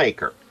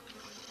filmmaker.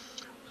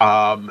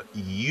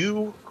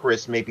 You,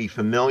 Chris, may be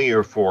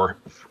familiar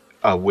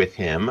with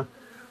him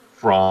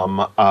from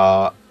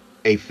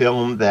a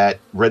film that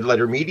Red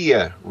Letter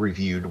Media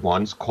reviewed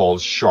once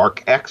called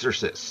Shark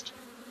Exorcist.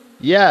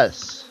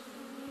 Yes.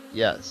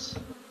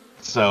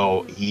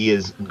 So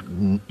his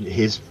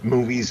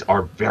movies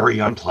are very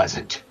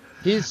unpleasant.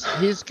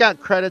 He's got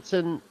credits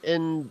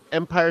in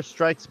Empire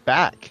Strikes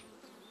Back.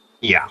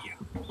 Yeah.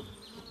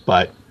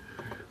 But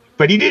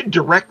he didn't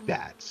direct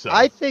that. So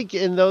I think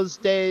in those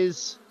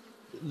days,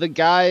 the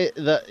guy,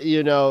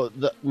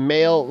 the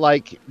male,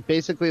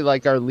 basically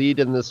our lead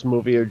in this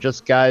movie are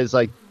just guys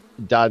like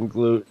Don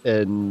Glut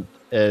and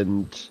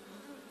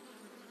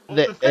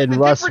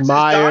Russ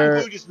Meyer.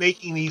 Don Glut is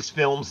making these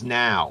films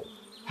now,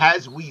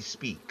 as we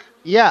speak.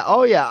 Yeah.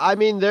 Oh yeah. I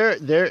mean, there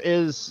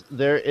is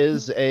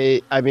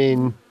a. I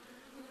mean,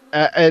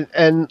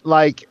 and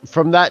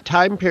from that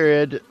time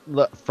period,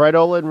 Fred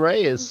Olen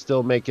Ray is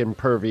still making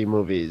pervy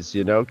movies,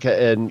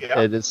 and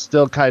it's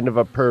still kind of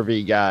a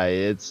pervy guy.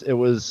 It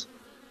was.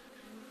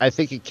 I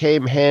think it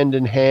came hand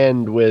in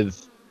hand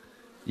with,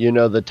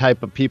 the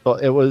type of people.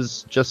 It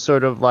was just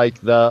sort of like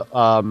the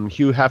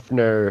Hugh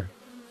Hefner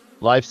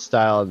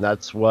lifestyle, and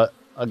that's what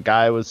a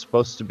guy was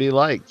supposed to be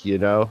like. They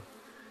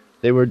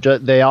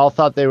all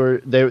thought they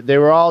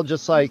were all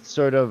just like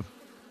sort of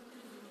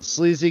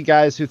sleazy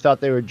guys who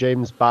thought they were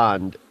James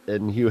Bond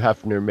and Hugh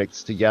Hefner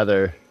mixed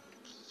together.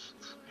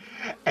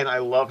 And I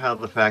love how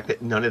the fact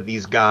that none of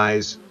these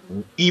guys,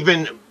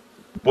 even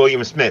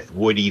William Smith,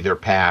 would either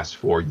pass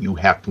for Hugh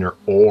Hefner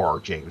or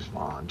James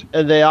Bond.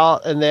 And they all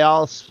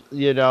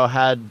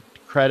had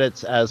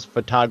credits as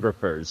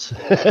photographers.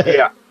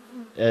 Yeah.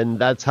 And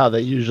that's how they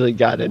usually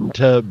got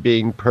into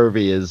being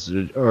pervy,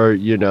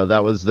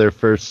 that was their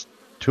first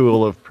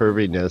tool of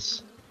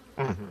perviness.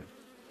 Mm-hmm.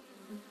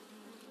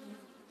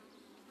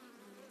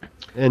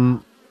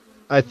 And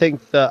I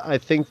think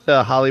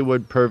the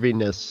Hollywood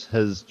perviness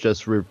has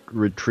just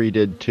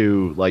retreated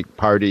to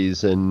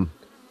parties and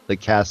the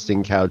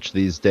casting couch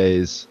these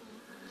days,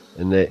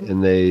 and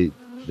they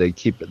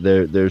keep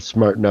they're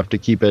smart enough to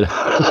keep it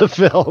out of the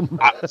film.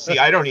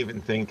 I don't even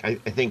think I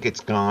think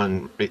it's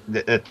gone.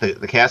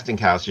 The casting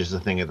couch is a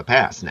thing of the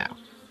past now.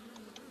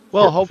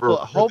 Well,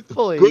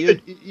 hopefully,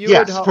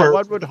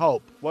 one would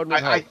hope.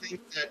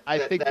 I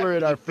think we're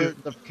in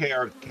the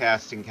care of the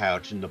casting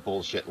couch and the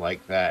bullshit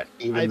like that.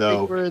 I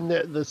think we're in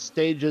the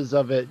stages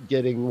of it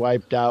getting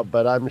wiped out,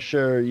 but I'm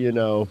sure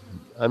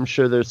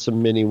there's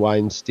some mini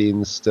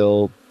Weinsteins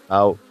still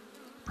out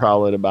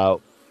prowling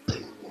about,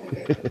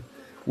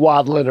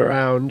 waddling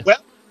around.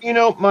 Well,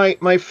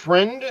 my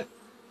friend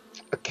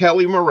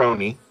Kelly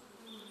Maroney,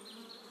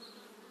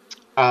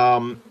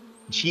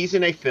 she's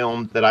in a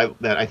film that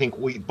I think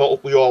we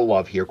all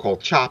love here called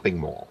Chopping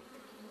Mall,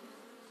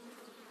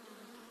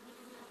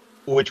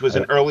 which was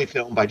an early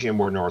film by Jim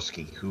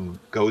Wynorski, who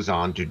goes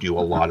on to do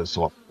a lot of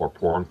softcore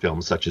porn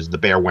films such as The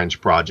Bear Wench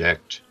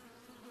Project.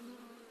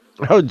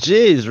 Oh,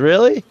 geez,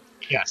 really?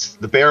 Yes,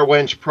 The Bear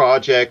Wench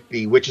Project,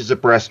 The Witches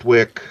of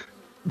Brestwick.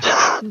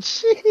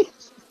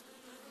 Jeez.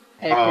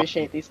 I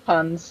appreciate these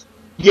puns.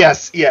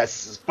 Yes,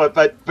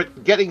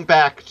 but getting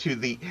back to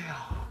the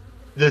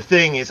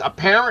thing is,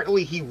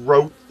 apparently he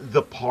wrote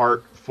the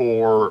part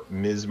for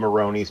Ms.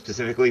 Maroney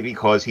specifically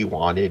because he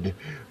wanted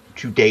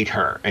to date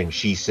her. And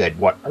she said,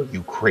 "What, are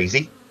you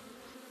crazy?"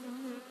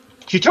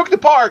 She took the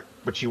part,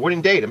 but she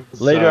wouldn't date him.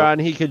 Later on,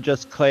 he could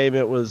just claim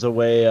it was a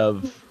way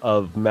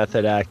of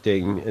method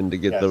acting and to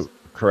get the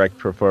correct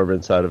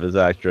performance out of his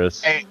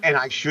actress. And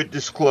I should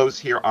disclose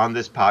here on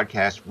this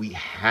podcast, we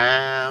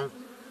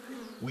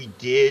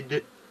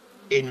did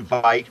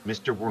invite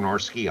Mr.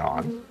 Wynorski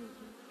on,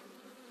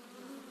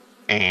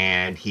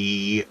 and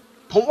he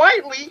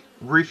politely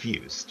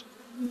refused.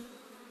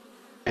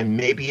 And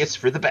maybe it's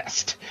for the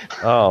best.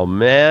 Oh,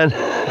 man.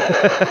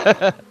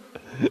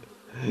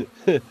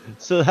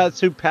 So that's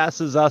who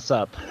passes us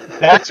up.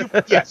 That's who,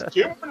 yes,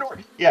 Jim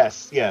Wynorski.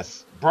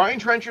 Yes. Brian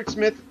Trenchard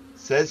Smith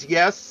says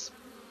yes.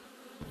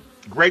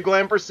 Greg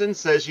Lamberson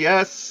says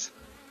yes.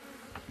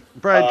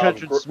 Brian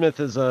Trenchard Smith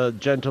is a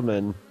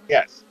gentleman.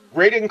 Yes.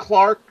 Graydon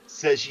Clark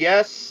says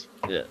yes.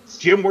 Yes.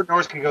 Jim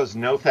Wynorski goes,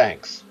 no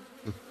thanks.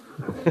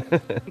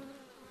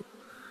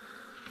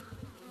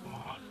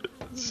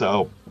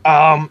 So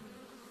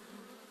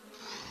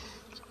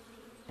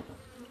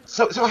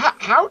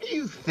how do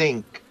you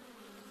think?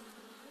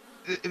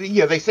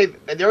 Yeah, they say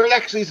there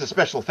actually is a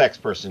special effects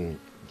person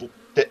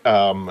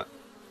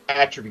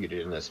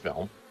attributed in this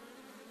film,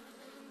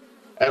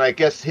 and I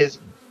guess his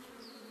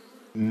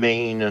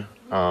main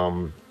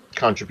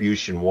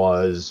contribution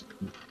was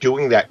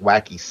doing that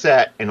wacky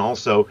set and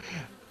also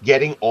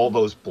getting all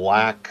those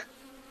black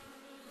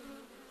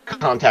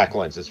contact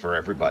lenses for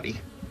everybody.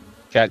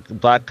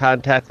 Got black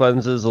contact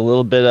lenses, a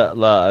little bit of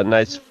a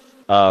nice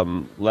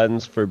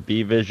lens for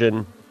B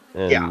vision,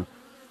 and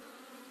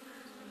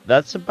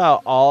that's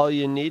about all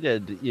you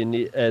needed.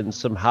 And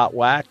some hot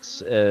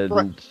wax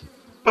and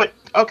but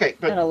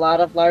and a lot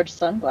of large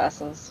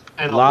sunglasses.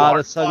 And a lot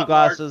of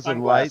sunglasses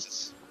and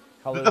lights.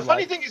 The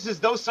funny thing is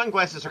those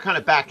sunglasses are kind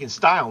of back in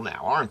style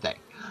now, aren't they?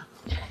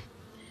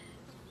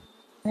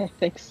 I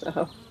think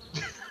so.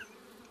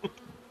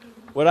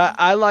 What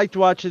I liked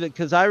watching it,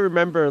 because I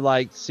remember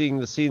like seeing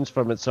the scenes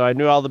from it, so I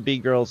knew all the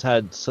B-girls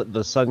had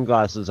the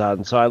sunglasses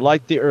on. So I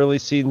liked the early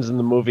scenes in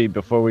the movie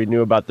before we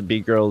knew about the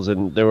B-girls,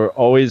 and there were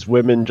always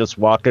women just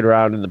walking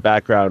around in the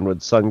background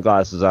with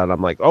sunglasses on.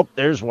 I'm like, oh,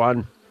 there's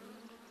one.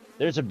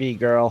 There's a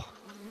B-girl.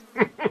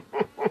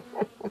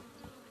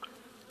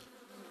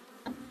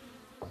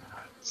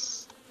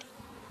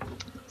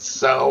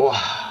 So,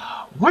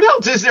 what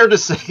else is there to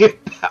say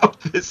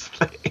about this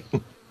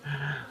thing?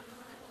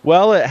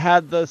 Well, it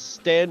had the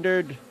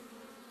standard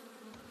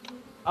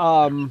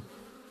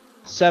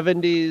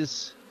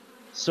 70s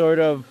sort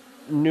of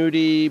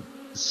nudie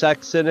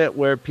sex in it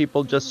where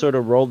people just sort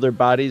of rolled their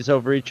bodies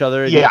over each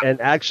other. And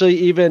actually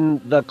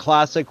even the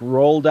classic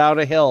roll down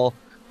a hill.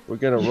 We're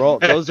going to roll.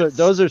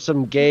 Those are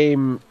some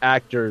game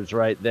actors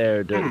right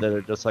there that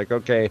are just like,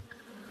 okay,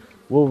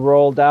 we'll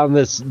roll down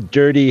this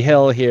dirty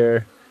hill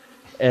here.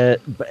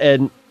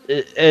 And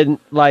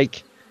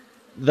like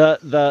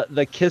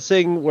the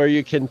kissing where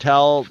you can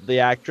tell the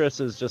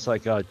actress is just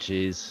like, oh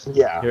geez,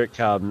 here it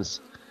comes.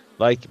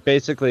 Like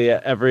basically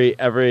every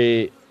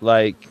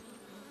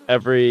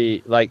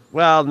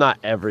well, not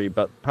every,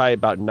 but probably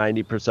about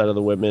 90% of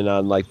the women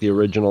on like the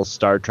original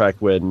Star Trek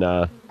when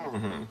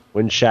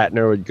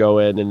Shatner would go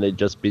in and they'd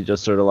just be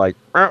sort of like,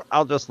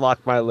 I'll just lock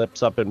my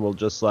lips up and we'll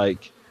just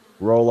like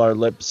roll our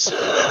lips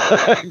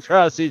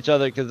across each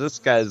other because this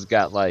guy's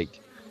got like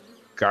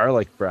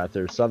garlic breath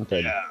or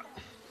something.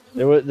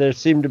 There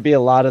seemed to be a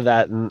lot of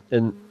that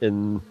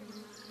in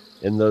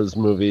those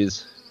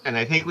movies. And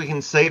I think we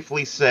can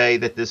safely say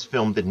that this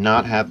film did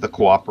not have the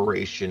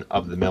cooperation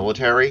of the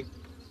military.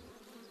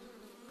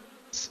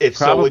 If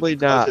probably so,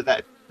 because not.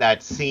 Of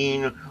that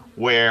scene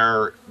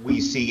where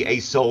we see a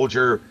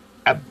soldier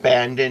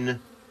abandon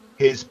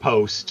his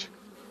post.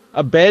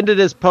 Abandon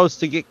his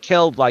post to get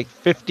killed like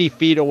 50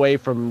 feet away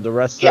from the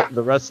rest of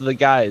the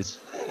guys.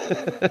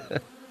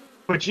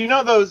 But you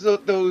know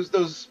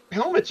those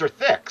helmets are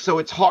thick, so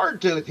it's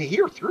hard to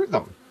hear through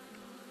them.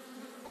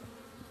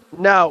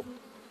 Now,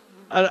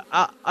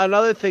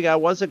 another thing I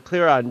wasn't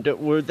clear on,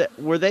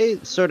 were they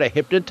sort of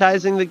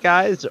hypnotizing the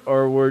guys,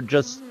 or were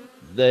just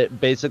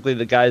basically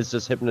the guys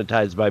just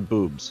hypnotized by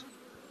boobs?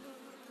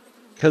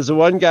 Because the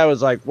one guy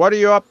was like, what are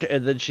you up to?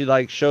 And then she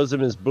like shows him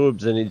his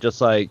boobs, and he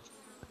just like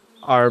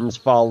arms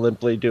fall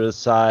limply to his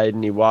side,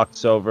 and he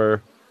walks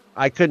over.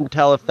 I couldn't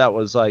tell if that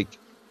was like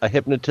a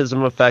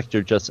hypnotism effect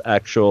or just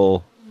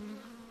actual.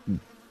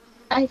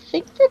 I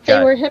think that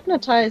they were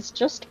hypnotized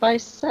just by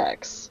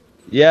sex.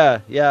 Yeah,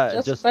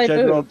 just by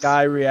general boobs.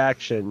 guy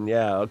reaction.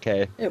 Yeah,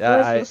 okay. It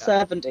was the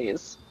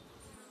 70s.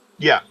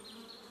 Yeah.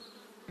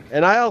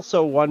 And I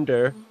also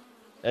wonder,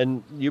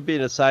 and you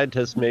being a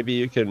scientist, maybe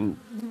you can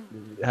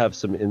have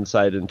some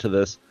insight into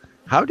this.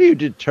 How do you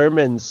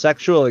determine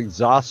sexual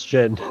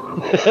exhaustion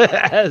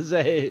as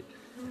a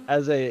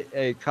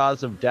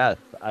cause of death?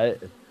 I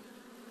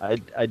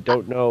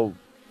don't know.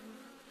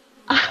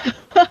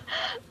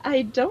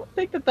 I don't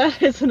think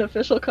that is an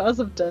official cause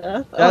of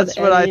death. That's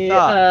on what any, I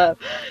thought.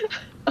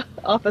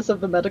 Office of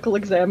the Medical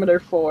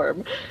Examiner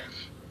form.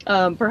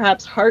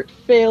 Perhaps heart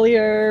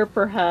failure.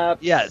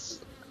 Perhaps. Yes.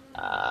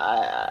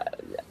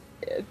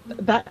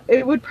 That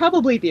it would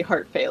probably be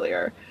heart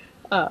failure.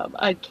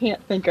 I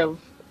can't think of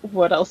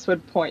what else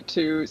would point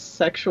to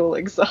sexual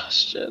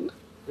exhaustion.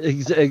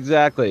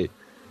 Exactly.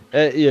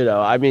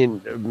 I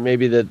mean,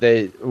 maybe that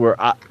they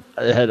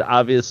had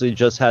obviously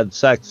just had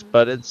sex,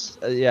 but it's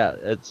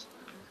it's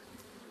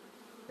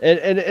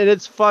and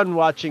it's fun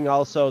watching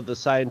also the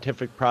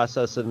scientific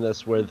process in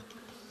this with,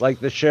 like,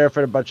 the sheriff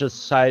and a bunch of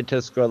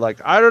scientists go like,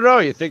 I don't know,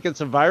 you think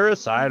it's a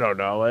virus? I don't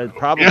know,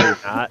 probably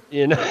not.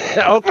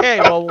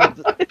 Okay, well.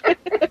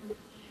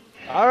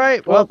 All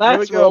right, well there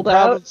we go.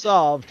 Problem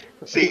solved.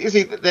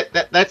 See,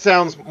 that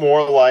sounds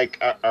more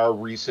like our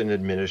recent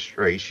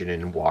administration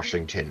in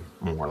Washington.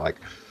 More like.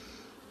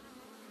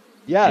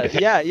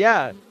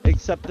 Yeah.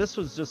 Except this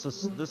was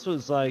this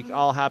was like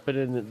all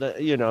happening.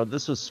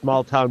 This was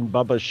small town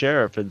Bubba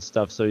Sheriff and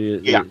stuff. So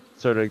you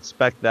sort of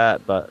expect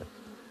that, but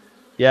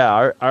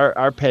yeah,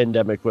 our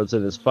pandemic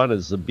wasn't as fun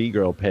as the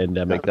B-girl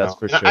pandemic. That's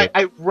for sure.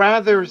 I'd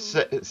rather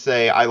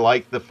say I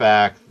like the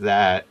fact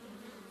that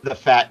the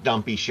fat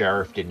dumpy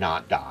sheriff did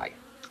not die.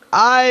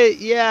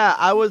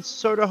 I was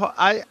sort of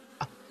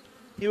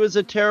he was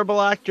a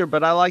terrible actor,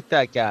 but I liked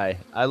that guy.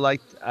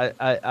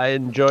 I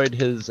enjoyed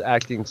his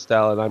acting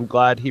style, and I'm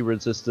glad he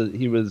resisted.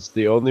 He was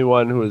the only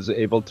one who was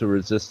able to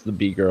resist the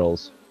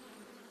B-girls.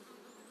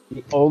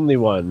 The only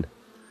one.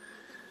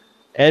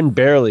 And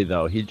barely,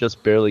 though. He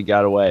just barely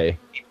got away.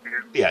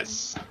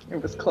 Yes.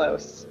 It was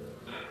close.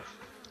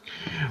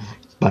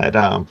 But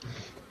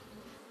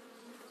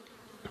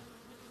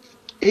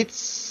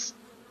it's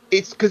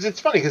because it's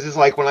funny because it's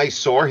like when I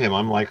saw him,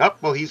 I'm like, oh,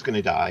 well, he's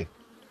gonna die.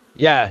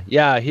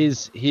 Yeah,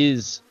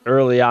 he's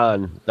early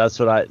on. That's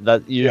what I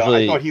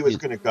usually. I thought he was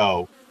gonna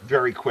go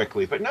very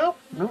quickly, but nope,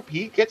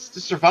 he gets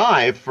to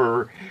survive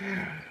for.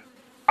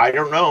 I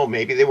don't know.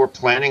 Maybe they were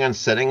planning on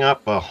setting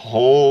up a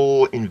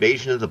whole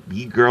Invasion of the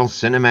B-Girl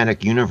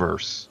cinematic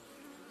universe.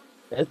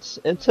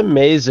 It's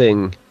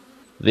amazing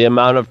the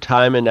amount of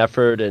time and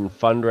effort and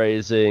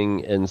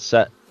fundraising and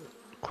set,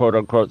 quote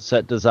unquote,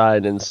 set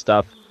design and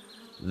stuff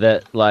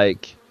that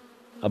like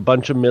a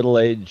bunch of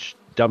middle-aged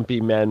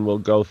dumpy men will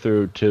go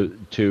through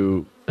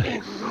to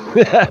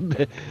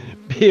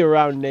be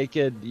around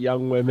naked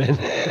young women.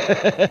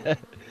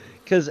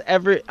 Because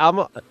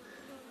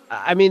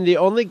I mean, the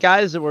only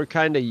guys that were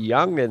kind of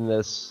young in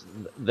this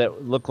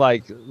that look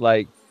like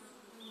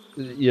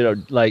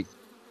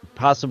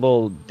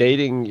possible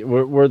dating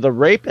were the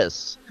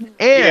rapists.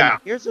 And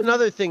here's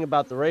another thing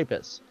about the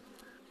rapists.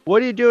 What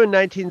do you do in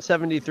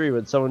 1973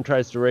 when someone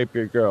tries to rape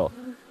your girl?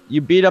 You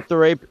beat up the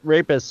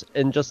rapist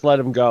and just let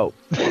him go.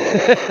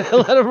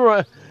 Let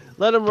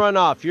him run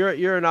off.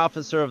 You're an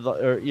officer of the,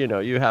 or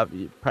you have.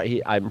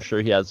 I'm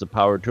sure he has the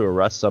power to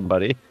arrest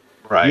somebody.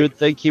 Right. You would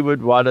think he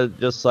would want to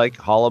just like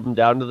haul him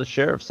down to the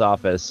sheriff's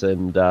office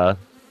and,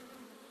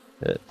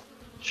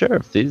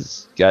 sheriff,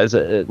 these guys.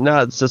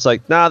 No, it's just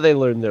like, they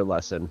learned their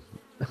lesson.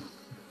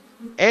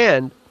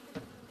 And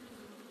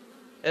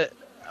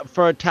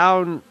for a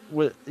town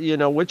with,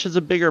 which is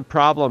a bigger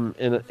problem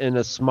in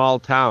a small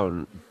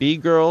town,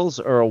 B-girls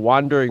or a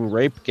wandering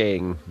rape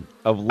gang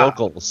of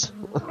locals?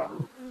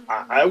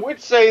 I would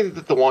say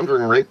that the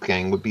wandering rape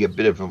gang would be a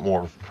bit of a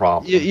more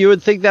problem. You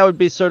would think that would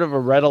be sort of a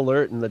red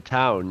alert in the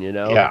town,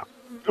 Yeah.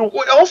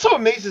 What also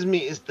amazes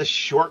me is the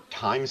short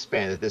time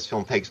span that this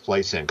film takes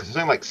place in, because there's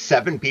only like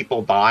 7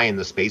 people die in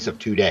the space of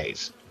 2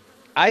 days.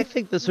 I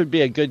think this would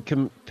be a good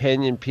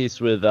companion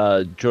piece with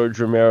George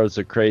Romero's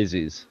The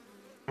Crazies.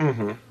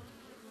 Mm-hmm.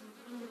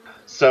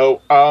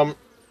 So,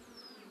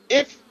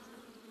 if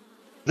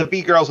the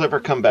B-girls ever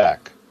come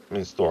back,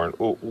 Ms. Thorne,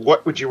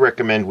 what would you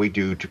recommend we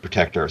do to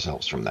protect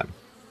ourselves from them?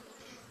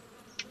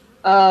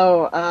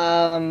 Well,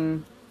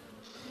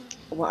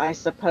 I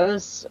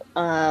suppose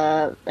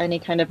any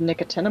kind of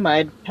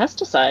nicotinamide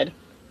pesticide.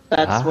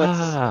 That's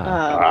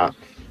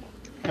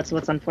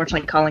what's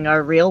unfortunately calling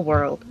our real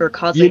world, or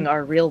causing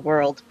our real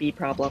world bee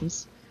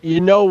problems.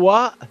 You know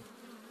what?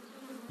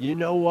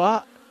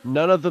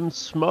 None of them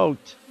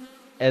smoked,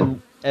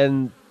 and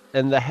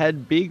the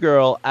head bee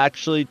girl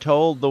actually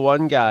told the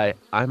one guy,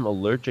 "I'm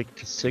allergic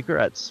to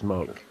cigarette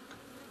smoke."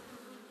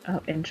 Oh,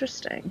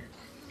 interesting.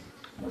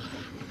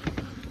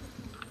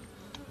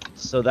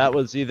 So that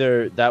was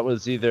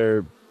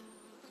either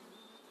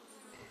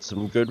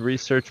some good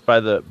research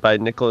by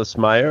Nicholas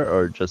Meyer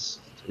or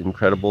just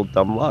incredible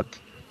dumb luck.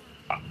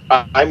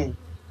 I'm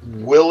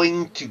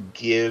willing to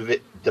give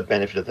it the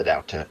benefit of the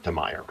doubt to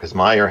Meyer, because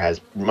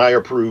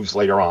Meyer proves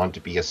later on to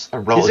be a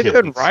relatively He's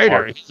a good writer.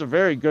 smart. He's a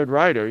very good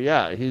writer.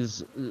 Yeah,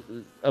 he's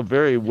a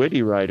very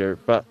witty writer.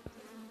 But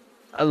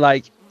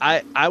like,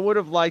 I would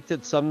have liked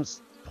at some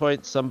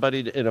point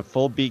somebody in a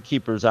full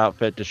beekeeper's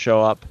outfit to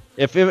show up.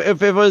 If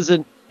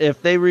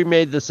they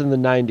remade this in the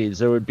 90s,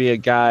 there would be a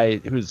guy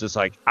who's just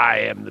like, I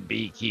am the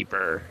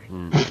beekeeper,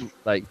 and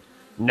like.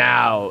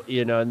 Now,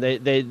 and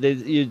they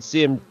you'd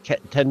see him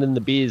tending the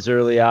bees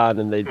early on,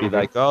 and they'd be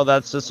like, "Oh,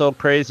 that's this old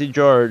crazy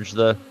George,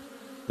 the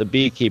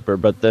beekeeper."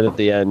 But then at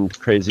the end,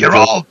 crazy You're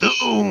George, all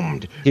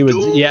doomed. He would,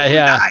 doomed,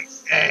 yeah. I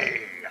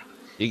say.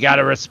 You got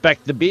to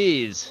respect the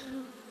bees,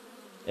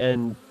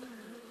 and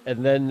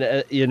And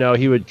then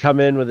he would come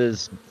in with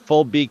his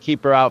full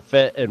beekeeper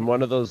outfit and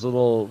one of those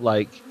little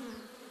like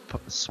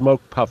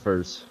smoke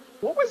puffers.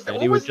 What was that?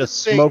 And he would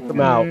just smoke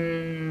them out.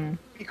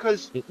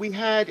 Because we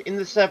had in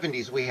the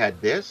 70s, we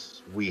had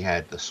this, we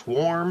had the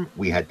swarm,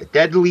 we had the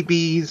deadly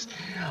bees,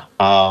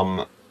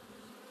 the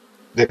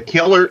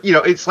killer.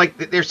 It's like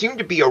there seemed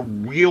to be a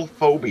real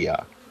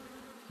phobia.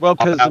 Well,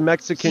 because the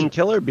Mexican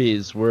killer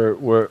bees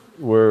were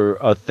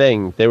a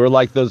thing. They were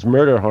like those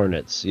murder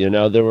hornets.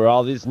 There were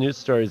all these news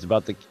stories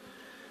about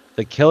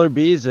the killer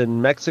bees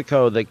in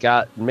Mexico that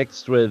got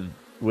mixed with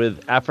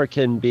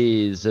African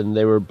bees, and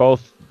they were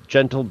both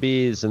gentle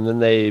bees, and then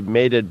they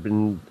mated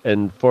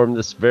and formed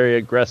this very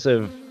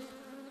aggressive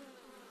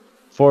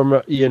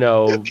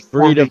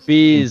breed of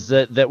bees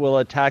that will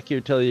attack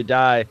you till you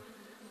die.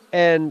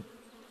 And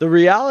the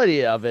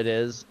reality of it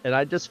is, and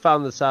I just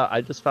found this out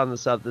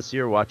this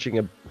year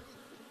watching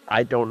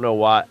I don't know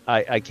why,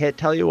 I can't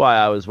tell you why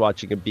I was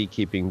watching a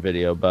beekeeping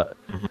video, but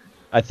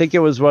I think it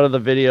was one of the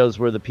videos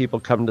where the people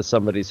come to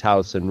somebody's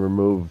house and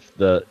remove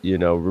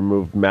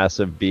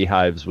massive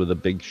beehives with a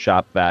big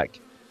shop vac.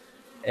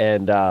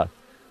 And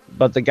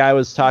but the guy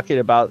was talking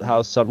about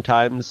how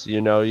sometimes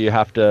you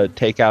have to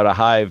take out a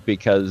hive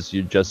because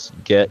you just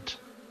get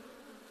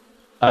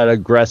an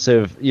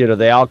aggressive,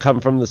 they all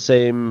come from the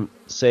same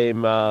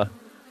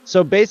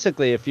so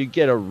basically if you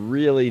get a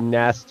really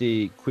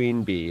nasty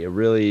queen bee, a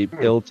really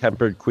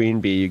ill-tempered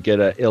queen bee, you get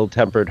an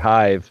ill-tempered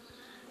hive,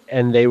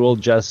 and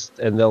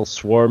they'll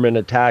swarm and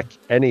attack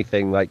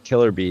anything like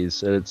killer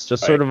bees, and it's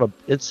just sort of a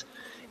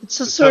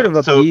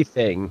bee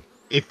thing.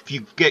 If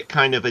you get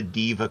kind of a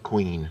diva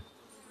queen.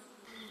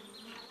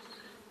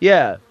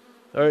 Yeah,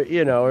 or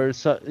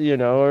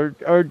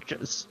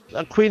just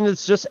a queen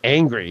that's just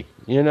angry.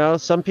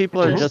 Some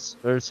people are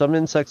or some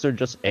insects are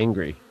just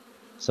angry.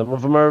 Some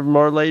of them are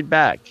more laid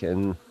back,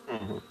 and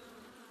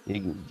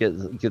you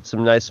can get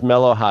some nice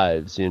mellow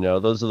hives.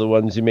 Those are the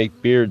ones you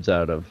make beards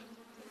out of.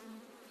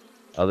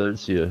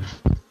 Others you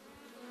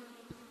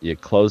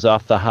close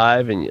off the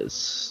hive and you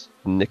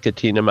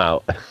nicotine them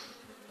out.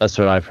 That's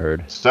what I've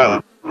heard.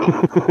 So,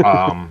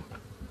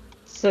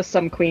 So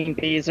some queen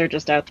bees are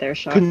just out there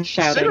shouting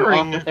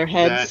off with their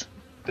heads.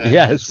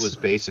 This was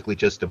basically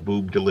just a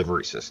boob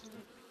delivery system.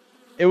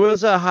 It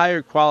was a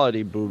higher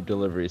quality boob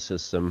delivery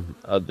system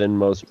than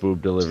most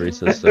boob delivery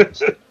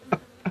systems.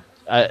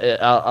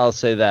 I'll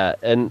say that.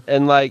 And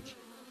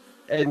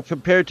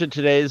compared to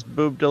today's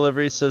boob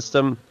delivery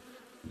system,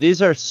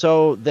 these are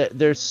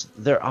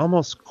they're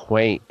almost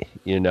quaint.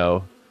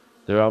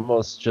 They're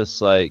almost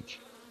just like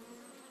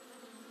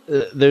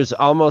there's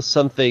almost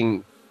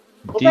something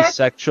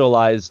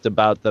desexualized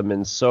about them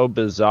and so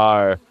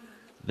bizarre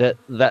that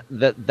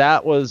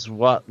was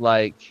what,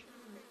 like,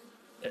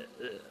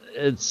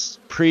 it's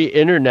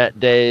pre-internet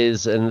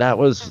days, and that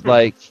was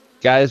like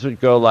guys would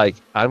go like,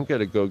 I'm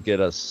gonna go get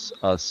a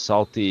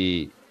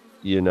salty,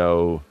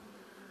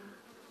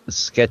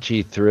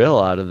 sketchy thrill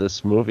out of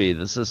this movie.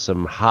 This is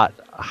some hot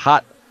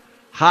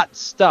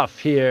stuff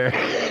here.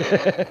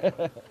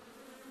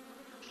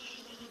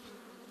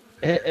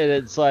 And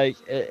it's like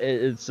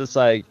it's just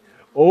like,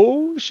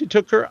 oh, she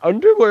took her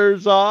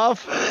underwears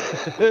off.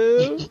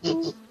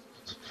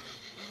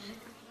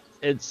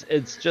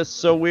 It's just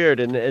so weird,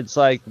 and it's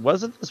like,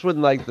 wasn't this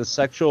when like the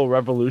sexual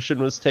revolution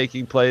was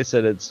taking place?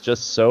 And it's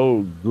just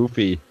so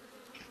goofy.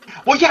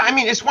 Well, yeah, I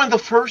mean, it's one of the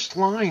first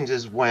lines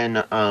is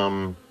when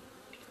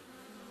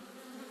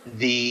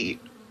the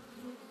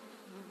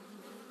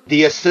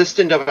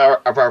assistant of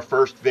our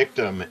first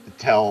victim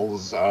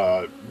tells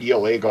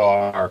Neil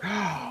Agar,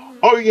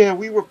 "Oh yeah,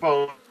 we were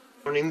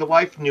boning. The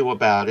wife knew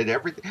about it.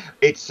 Everything.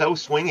 It's so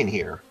swinging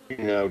here.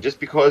 Just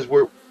because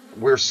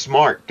we're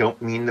smart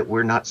don't mean that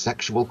we're not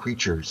sexual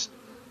creatures."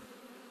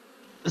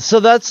 So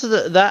that's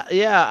that.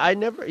 Yeah, I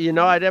never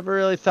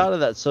really thought of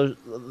that. So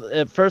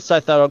at first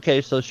I thought,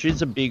 okay, so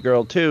she's a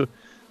B-girl too.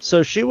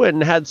 So she went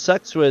and had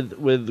sex with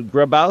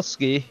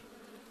Grabowski,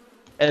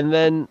 and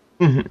then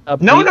No.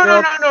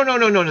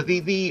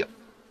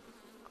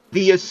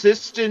 The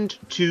assistant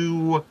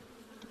to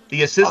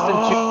the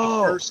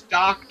first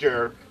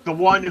doctor, the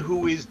one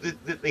who is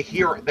the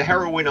hero, the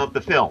heroine of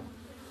the film.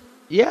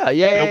 The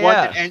one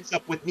that ends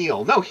up with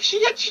Neil. No, she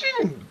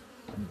didn't.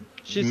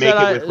 She make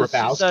said it with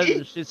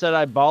Grabowski. She said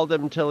I balled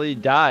him till he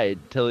died,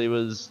 till he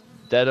was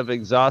dead of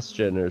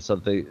exhaustion or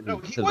something.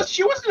 No,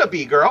 she wasn't a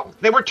B-girl.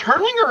 They were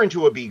turning her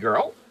into a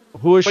B-girl.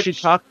 Who is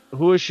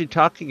she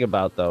talking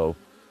about though?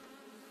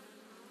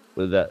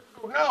 With that.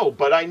 No,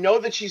 but I know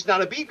that she's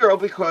not a B-girl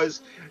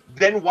because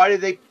then why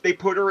did they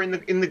put her in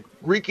the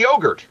Greek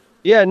yogurt?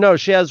 Yeah, no,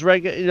 she has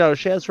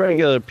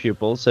regular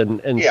pupils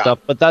and stuff.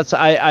 But that's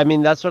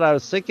that's what I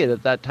was thinking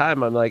at that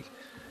time. I'm like,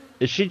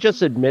 is she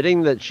just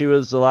admitting that she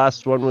was the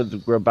last one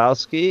with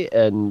Grabowski?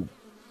 And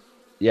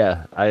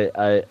yeah,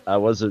 I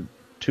wasn't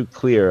too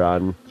clear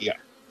on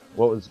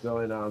what was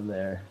going on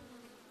there.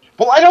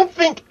 Well, I don't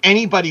think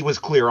anybody was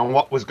clear on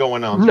what was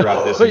going on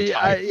throughout this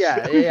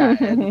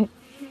entire.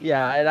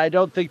 And I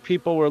don't think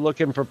people were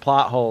looking for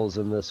plot holes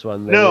in this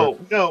one. No.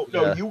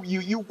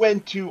 You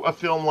went to a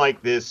film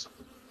like this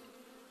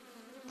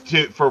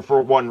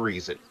for one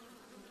reason.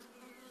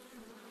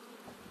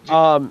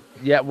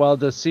 Yeah, well,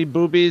 to see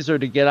boobies or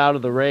to get out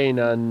of the rain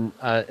in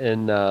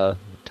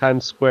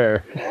Times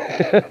Square.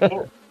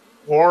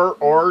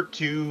 or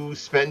to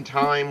spend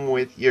time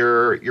with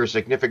your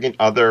significant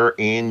other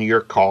in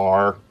your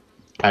car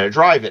at a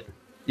drive-in.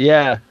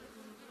 Yeah.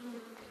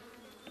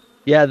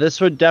 Yeah, this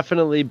would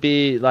definitely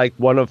be like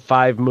one of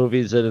 5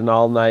 movies at an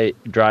all-night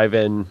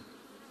drive-in.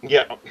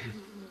 Yeah.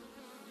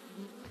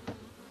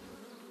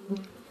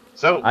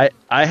 So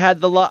I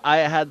had the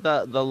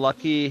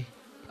lucky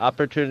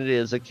opportunity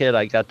as a kid.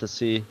 I got to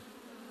see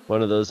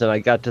one of those, and I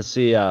got to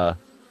see the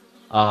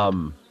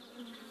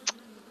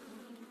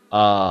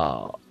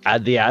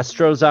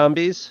Astro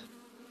Zombies,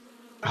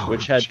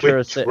 which had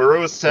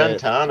Turo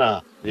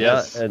Santana.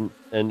 Yes. And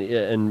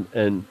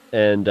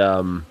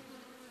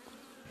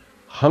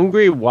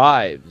Hungry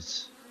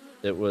Wives.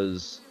 It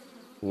was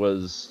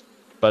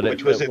but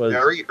which was a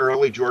very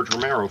early George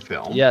Romero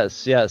film.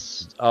 Yes.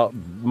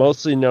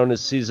 Mostly known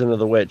as Season of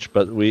the Witch,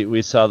 but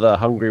we saw the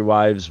Hungry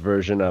Wives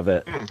version of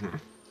it. Mm-hmm.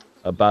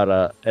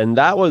 And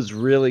that was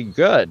really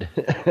good.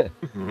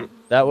 Mm-hmm.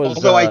 That was.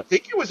 Although I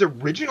think it was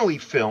originally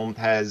filmed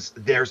as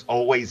There's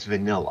Always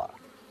Vanilla.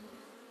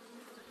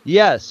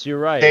 Yes, you're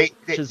right. They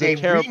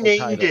renamed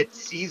title. it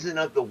Season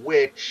of the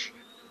Witch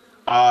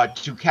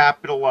to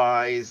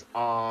capitalize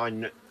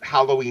on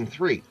Halloween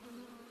 3.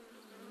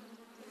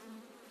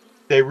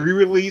 They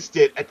re-released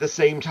it at the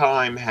same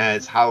time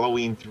as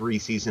Halloween 3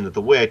 Season of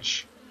the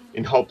Witch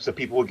in hopes that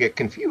people would get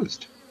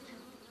confused.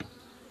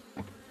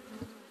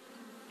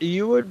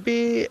 You would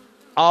be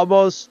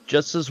almost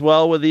just as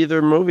well with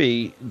either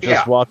movie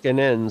walking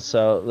in.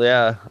 So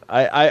yeah,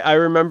 I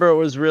remember it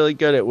was really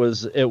good. It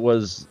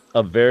was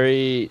a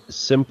very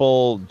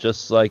simple,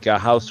 just like a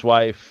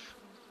housewife,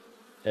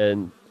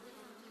 and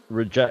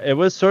it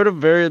was sort of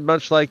very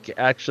much like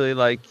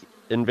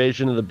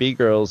Invasion of the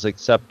B-Girls,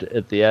 except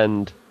at the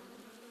end.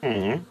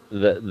 Mm-hmm.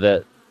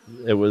 That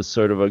it was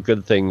sort of a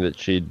good thing that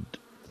she'd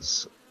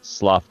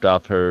sloughed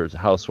off her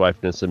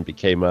housewifeness and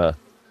became a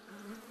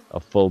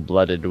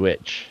full-blooded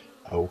witch.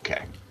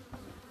 Okay.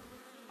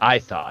 I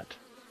thought.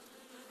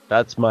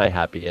 That's my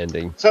happy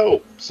ending.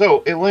 So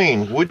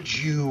Elaine, would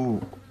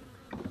you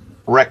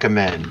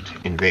recommend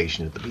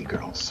Invasion of the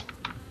B-Girls?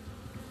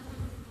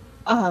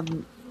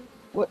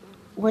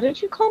 What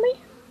did you call me?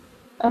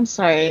 I'm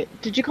sorry.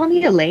 Did you call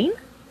me Elaine?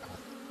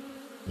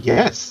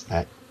 Yes,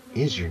 that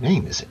is your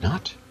name, is it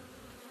not?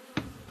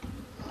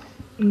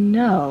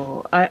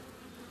 No,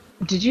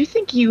 did you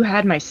think you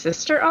had my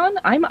sister on?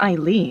 I'm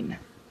Eileen.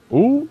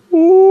 Ooh.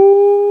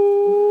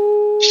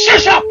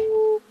 Shush up!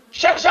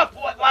 Shush up,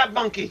 lab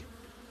monkey!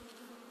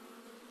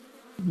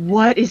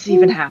 What is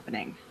even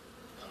happening?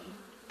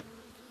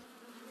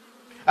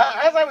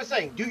 As I was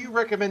saying, do you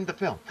recommend the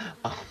film?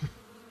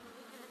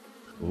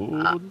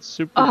 Ooh,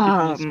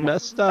 super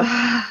messed up.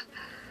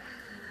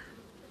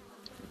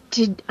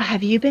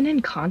 Have you been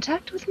in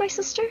contact with my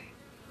sister?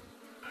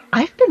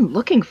 I've been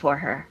looking for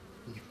her.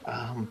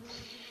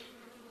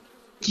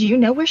 Do you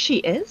know where she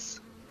is?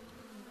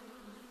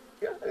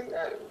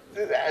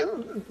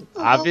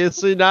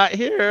 Obviously not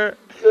here.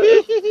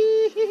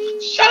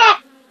 Shut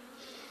up!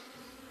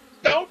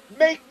 Don't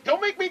make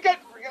me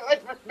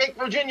make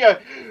Virginia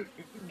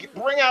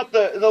bring out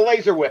the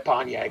laser whip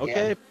on you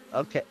again.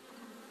 Okay.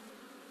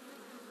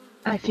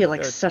 I feel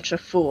like such a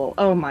fool.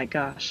 Oh my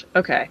gosh.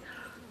 Okay.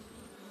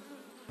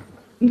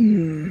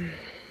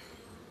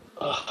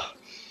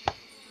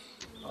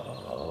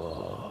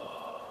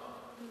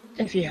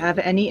 If you have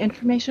any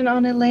information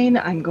on Elaine,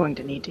 I'm going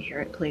to need to hear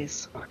it,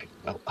 please. Okay.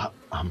 Well,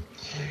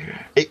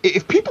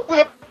 if people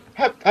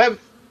have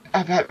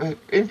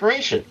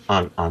information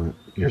on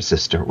your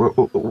sister,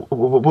 where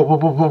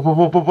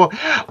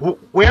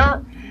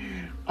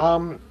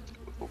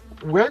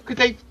could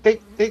they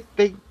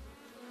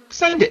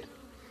send it?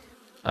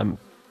 I'm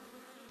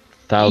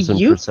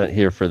 1000%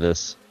 here for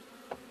this.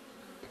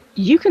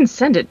 You can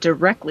send it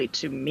directly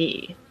to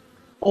me,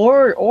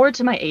 or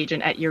to my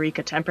agent at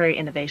Eureka Temporary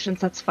Innovations.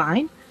 That's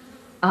fine.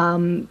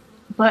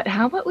 But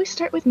how about we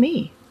start with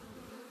me?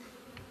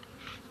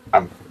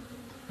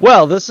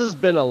 Well, this has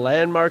been a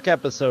landmark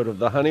episode of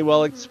the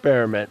Honeywell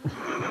Experiment.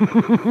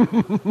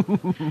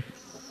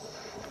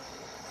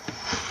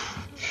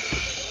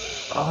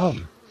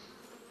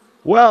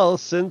 Well,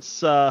 since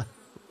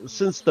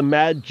the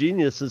mad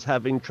genius is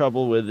having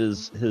trouble with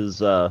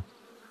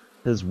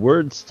his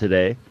words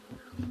today,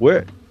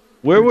 where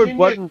would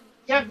one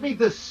get me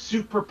the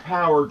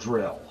superpower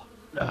drill?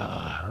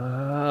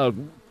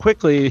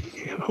 Quickly,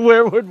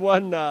 where would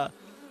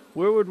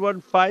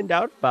one find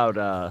out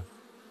about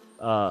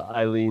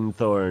Eileen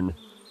Thorne?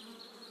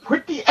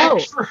 Put the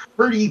extra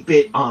hurdy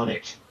bit on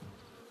it.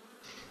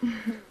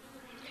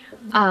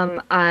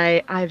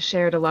 I've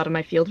shared a lot of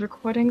my field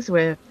recordings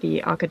with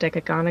the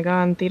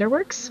Akadekaganagon Theater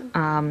Works.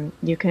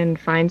 You can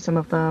find some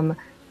of them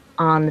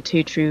on the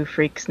Two True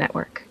Freaks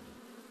network.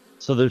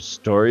 So there's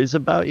stories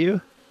about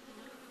you?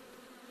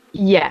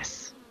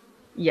 Yes,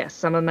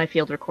 some of my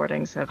field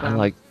recordings have. I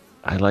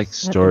like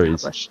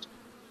stories. Published.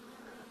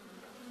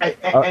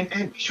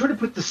 And be sure to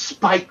put the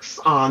spikes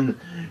on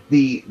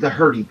the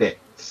hurdy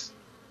bits.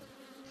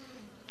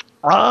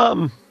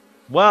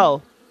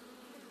 Well,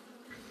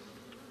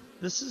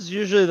 this is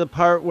usually the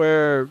part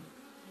where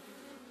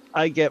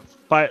I get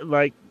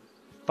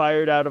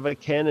fired out of a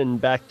cannon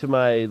back to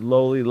my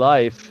lowly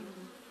life.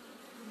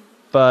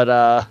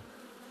 But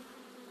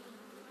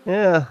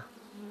yeah.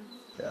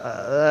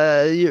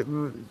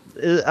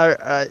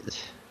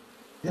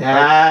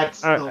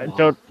 That's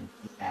don't.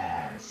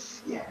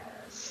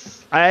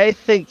 Yes. I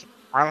think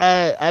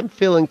I'm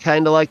feeling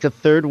kind of like a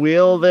third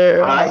wheel there,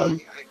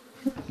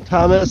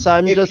 Thomas.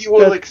 If you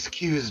will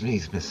excuse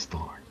me, Miss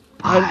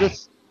Thorne.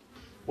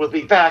 We'll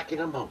be back in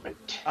a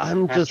moment.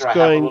 I'm just after I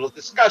going. have a little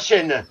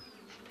discussion.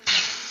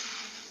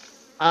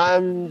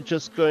 I'm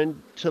just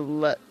going to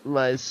let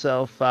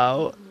myself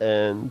out,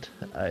 and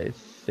I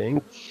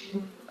think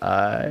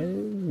I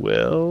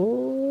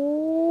will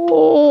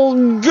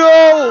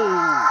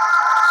go.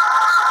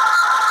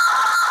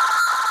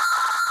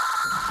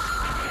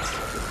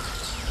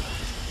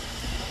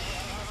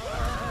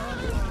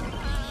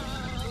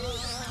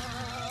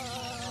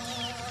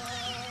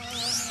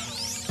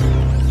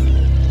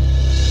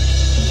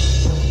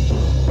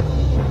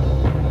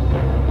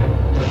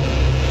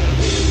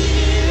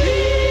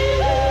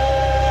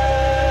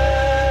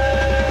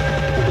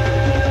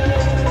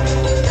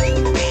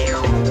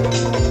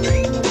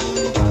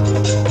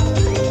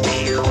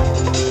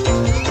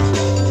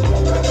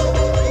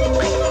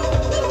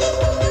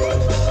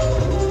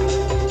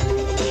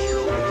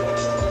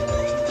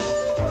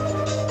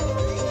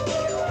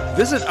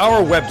 Visit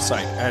our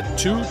website at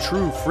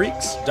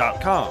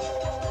twotruefreaks.com.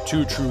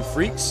 Two True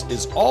Freaks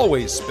is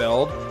always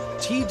spelled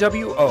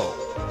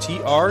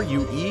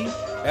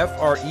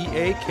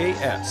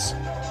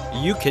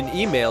TWOTRUEFREAKS. You can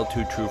email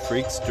Two True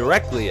Freaks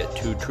directly at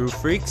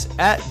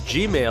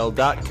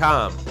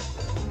twotruefreaks@gmail.com.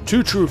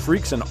 Two True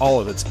Freaks and all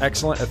of its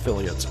excellent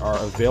affiliates are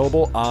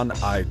available on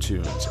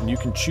iTunes, and you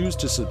can choose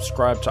to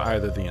subscribe to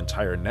either the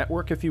entire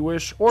network if you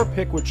wish, or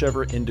pick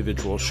whichever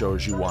individual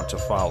shows you want to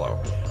follow.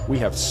 We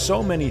have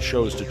so many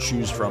shows to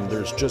choose from,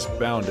 there's just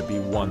bound to be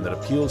one that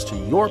appeals to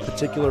your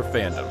particular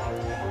fandom.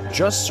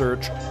 Just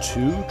search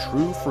Two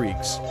True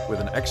Freaks with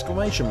an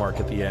exclamation mark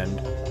at the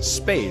end,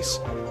 space,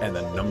 and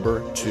the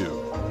number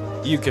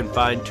 2. You can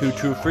find Two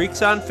True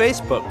Freaks on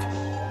Facebook.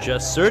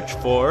 Just search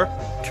for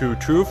Two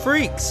True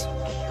Freaks.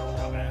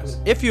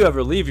 If you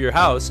ever leave your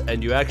house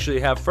and you actually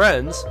have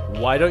friends,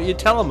 why don't you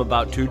tell them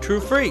about Two True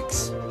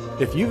Freaks?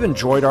 If you've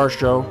enjoyed our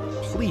show,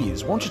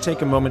 please won't you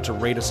take a moment to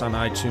rate us on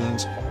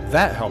iTunes?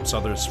 That helps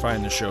others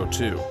find the show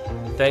too.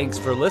 Thanks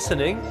for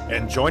listening,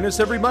 and join us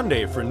every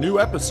Monday for new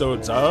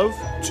episodes of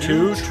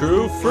Two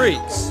True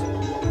Freaks.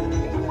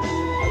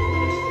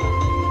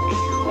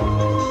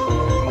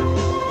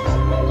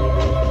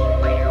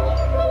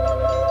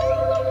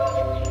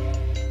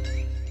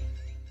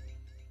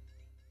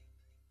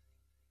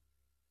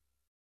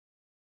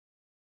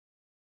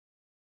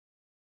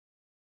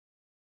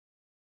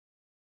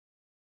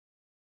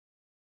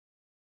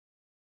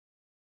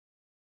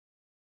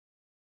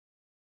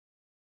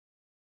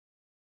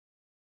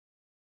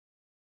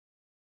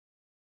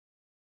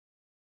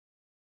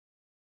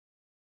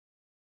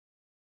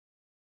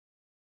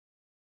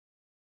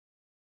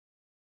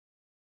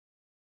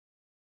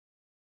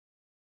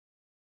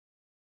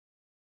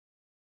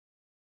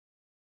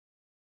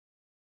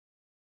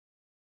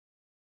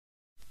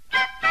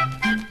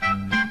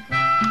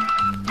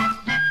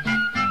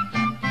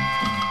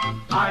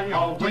 I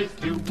always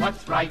do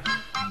what's right.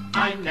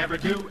 I never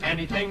do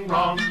anything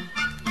wrong.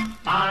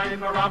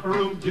 I'm a romper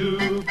room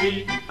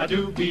doobie, a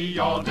doobie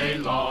all day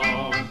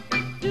long.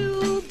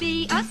 Do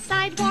be a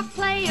sidewalk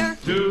player.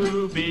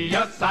 To be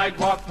a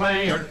sidewalk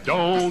player.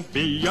 Don't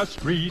be a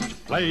street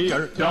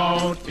player.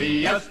 Don't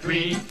be a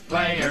street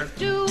player.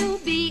 Do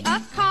be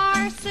a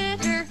car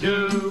sitter.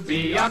 Do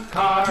be a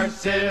car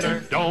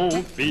sitter.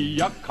 Don't be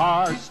a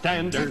car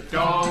stander.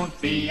 Don't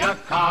be a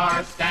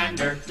car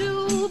stander.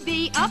 Do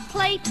be a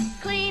plate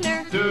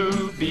cleaner.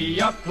 Do be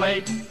a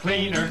plate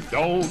cleaner.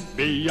 Don't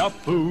be a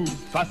food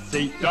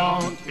fussy.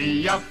 Don't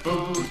be a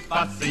food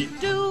fussy.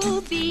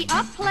 Do be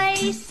a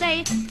play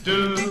safe.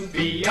 Do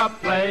be a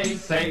play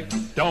safe.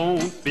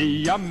 Don't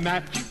be a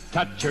match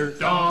toucher.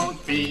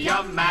 Don't be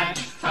a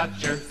match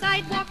toucher.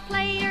 Sidewalk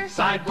player.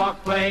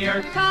 Sidewalk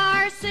player.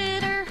 Car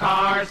sitter.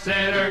 Car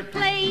sitter.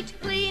 Plate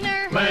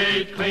cleaner.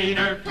 Plate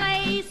cleaner.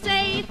 Play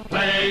safe.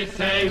 Play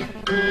safe.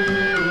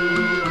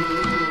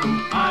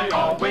 Ooh, I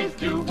always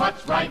do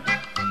what's right.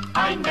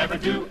 I never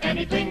do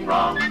anything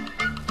wrong.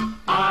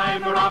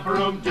 I'm a romper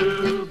room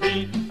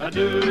doobie, a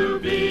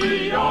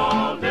doobie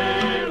all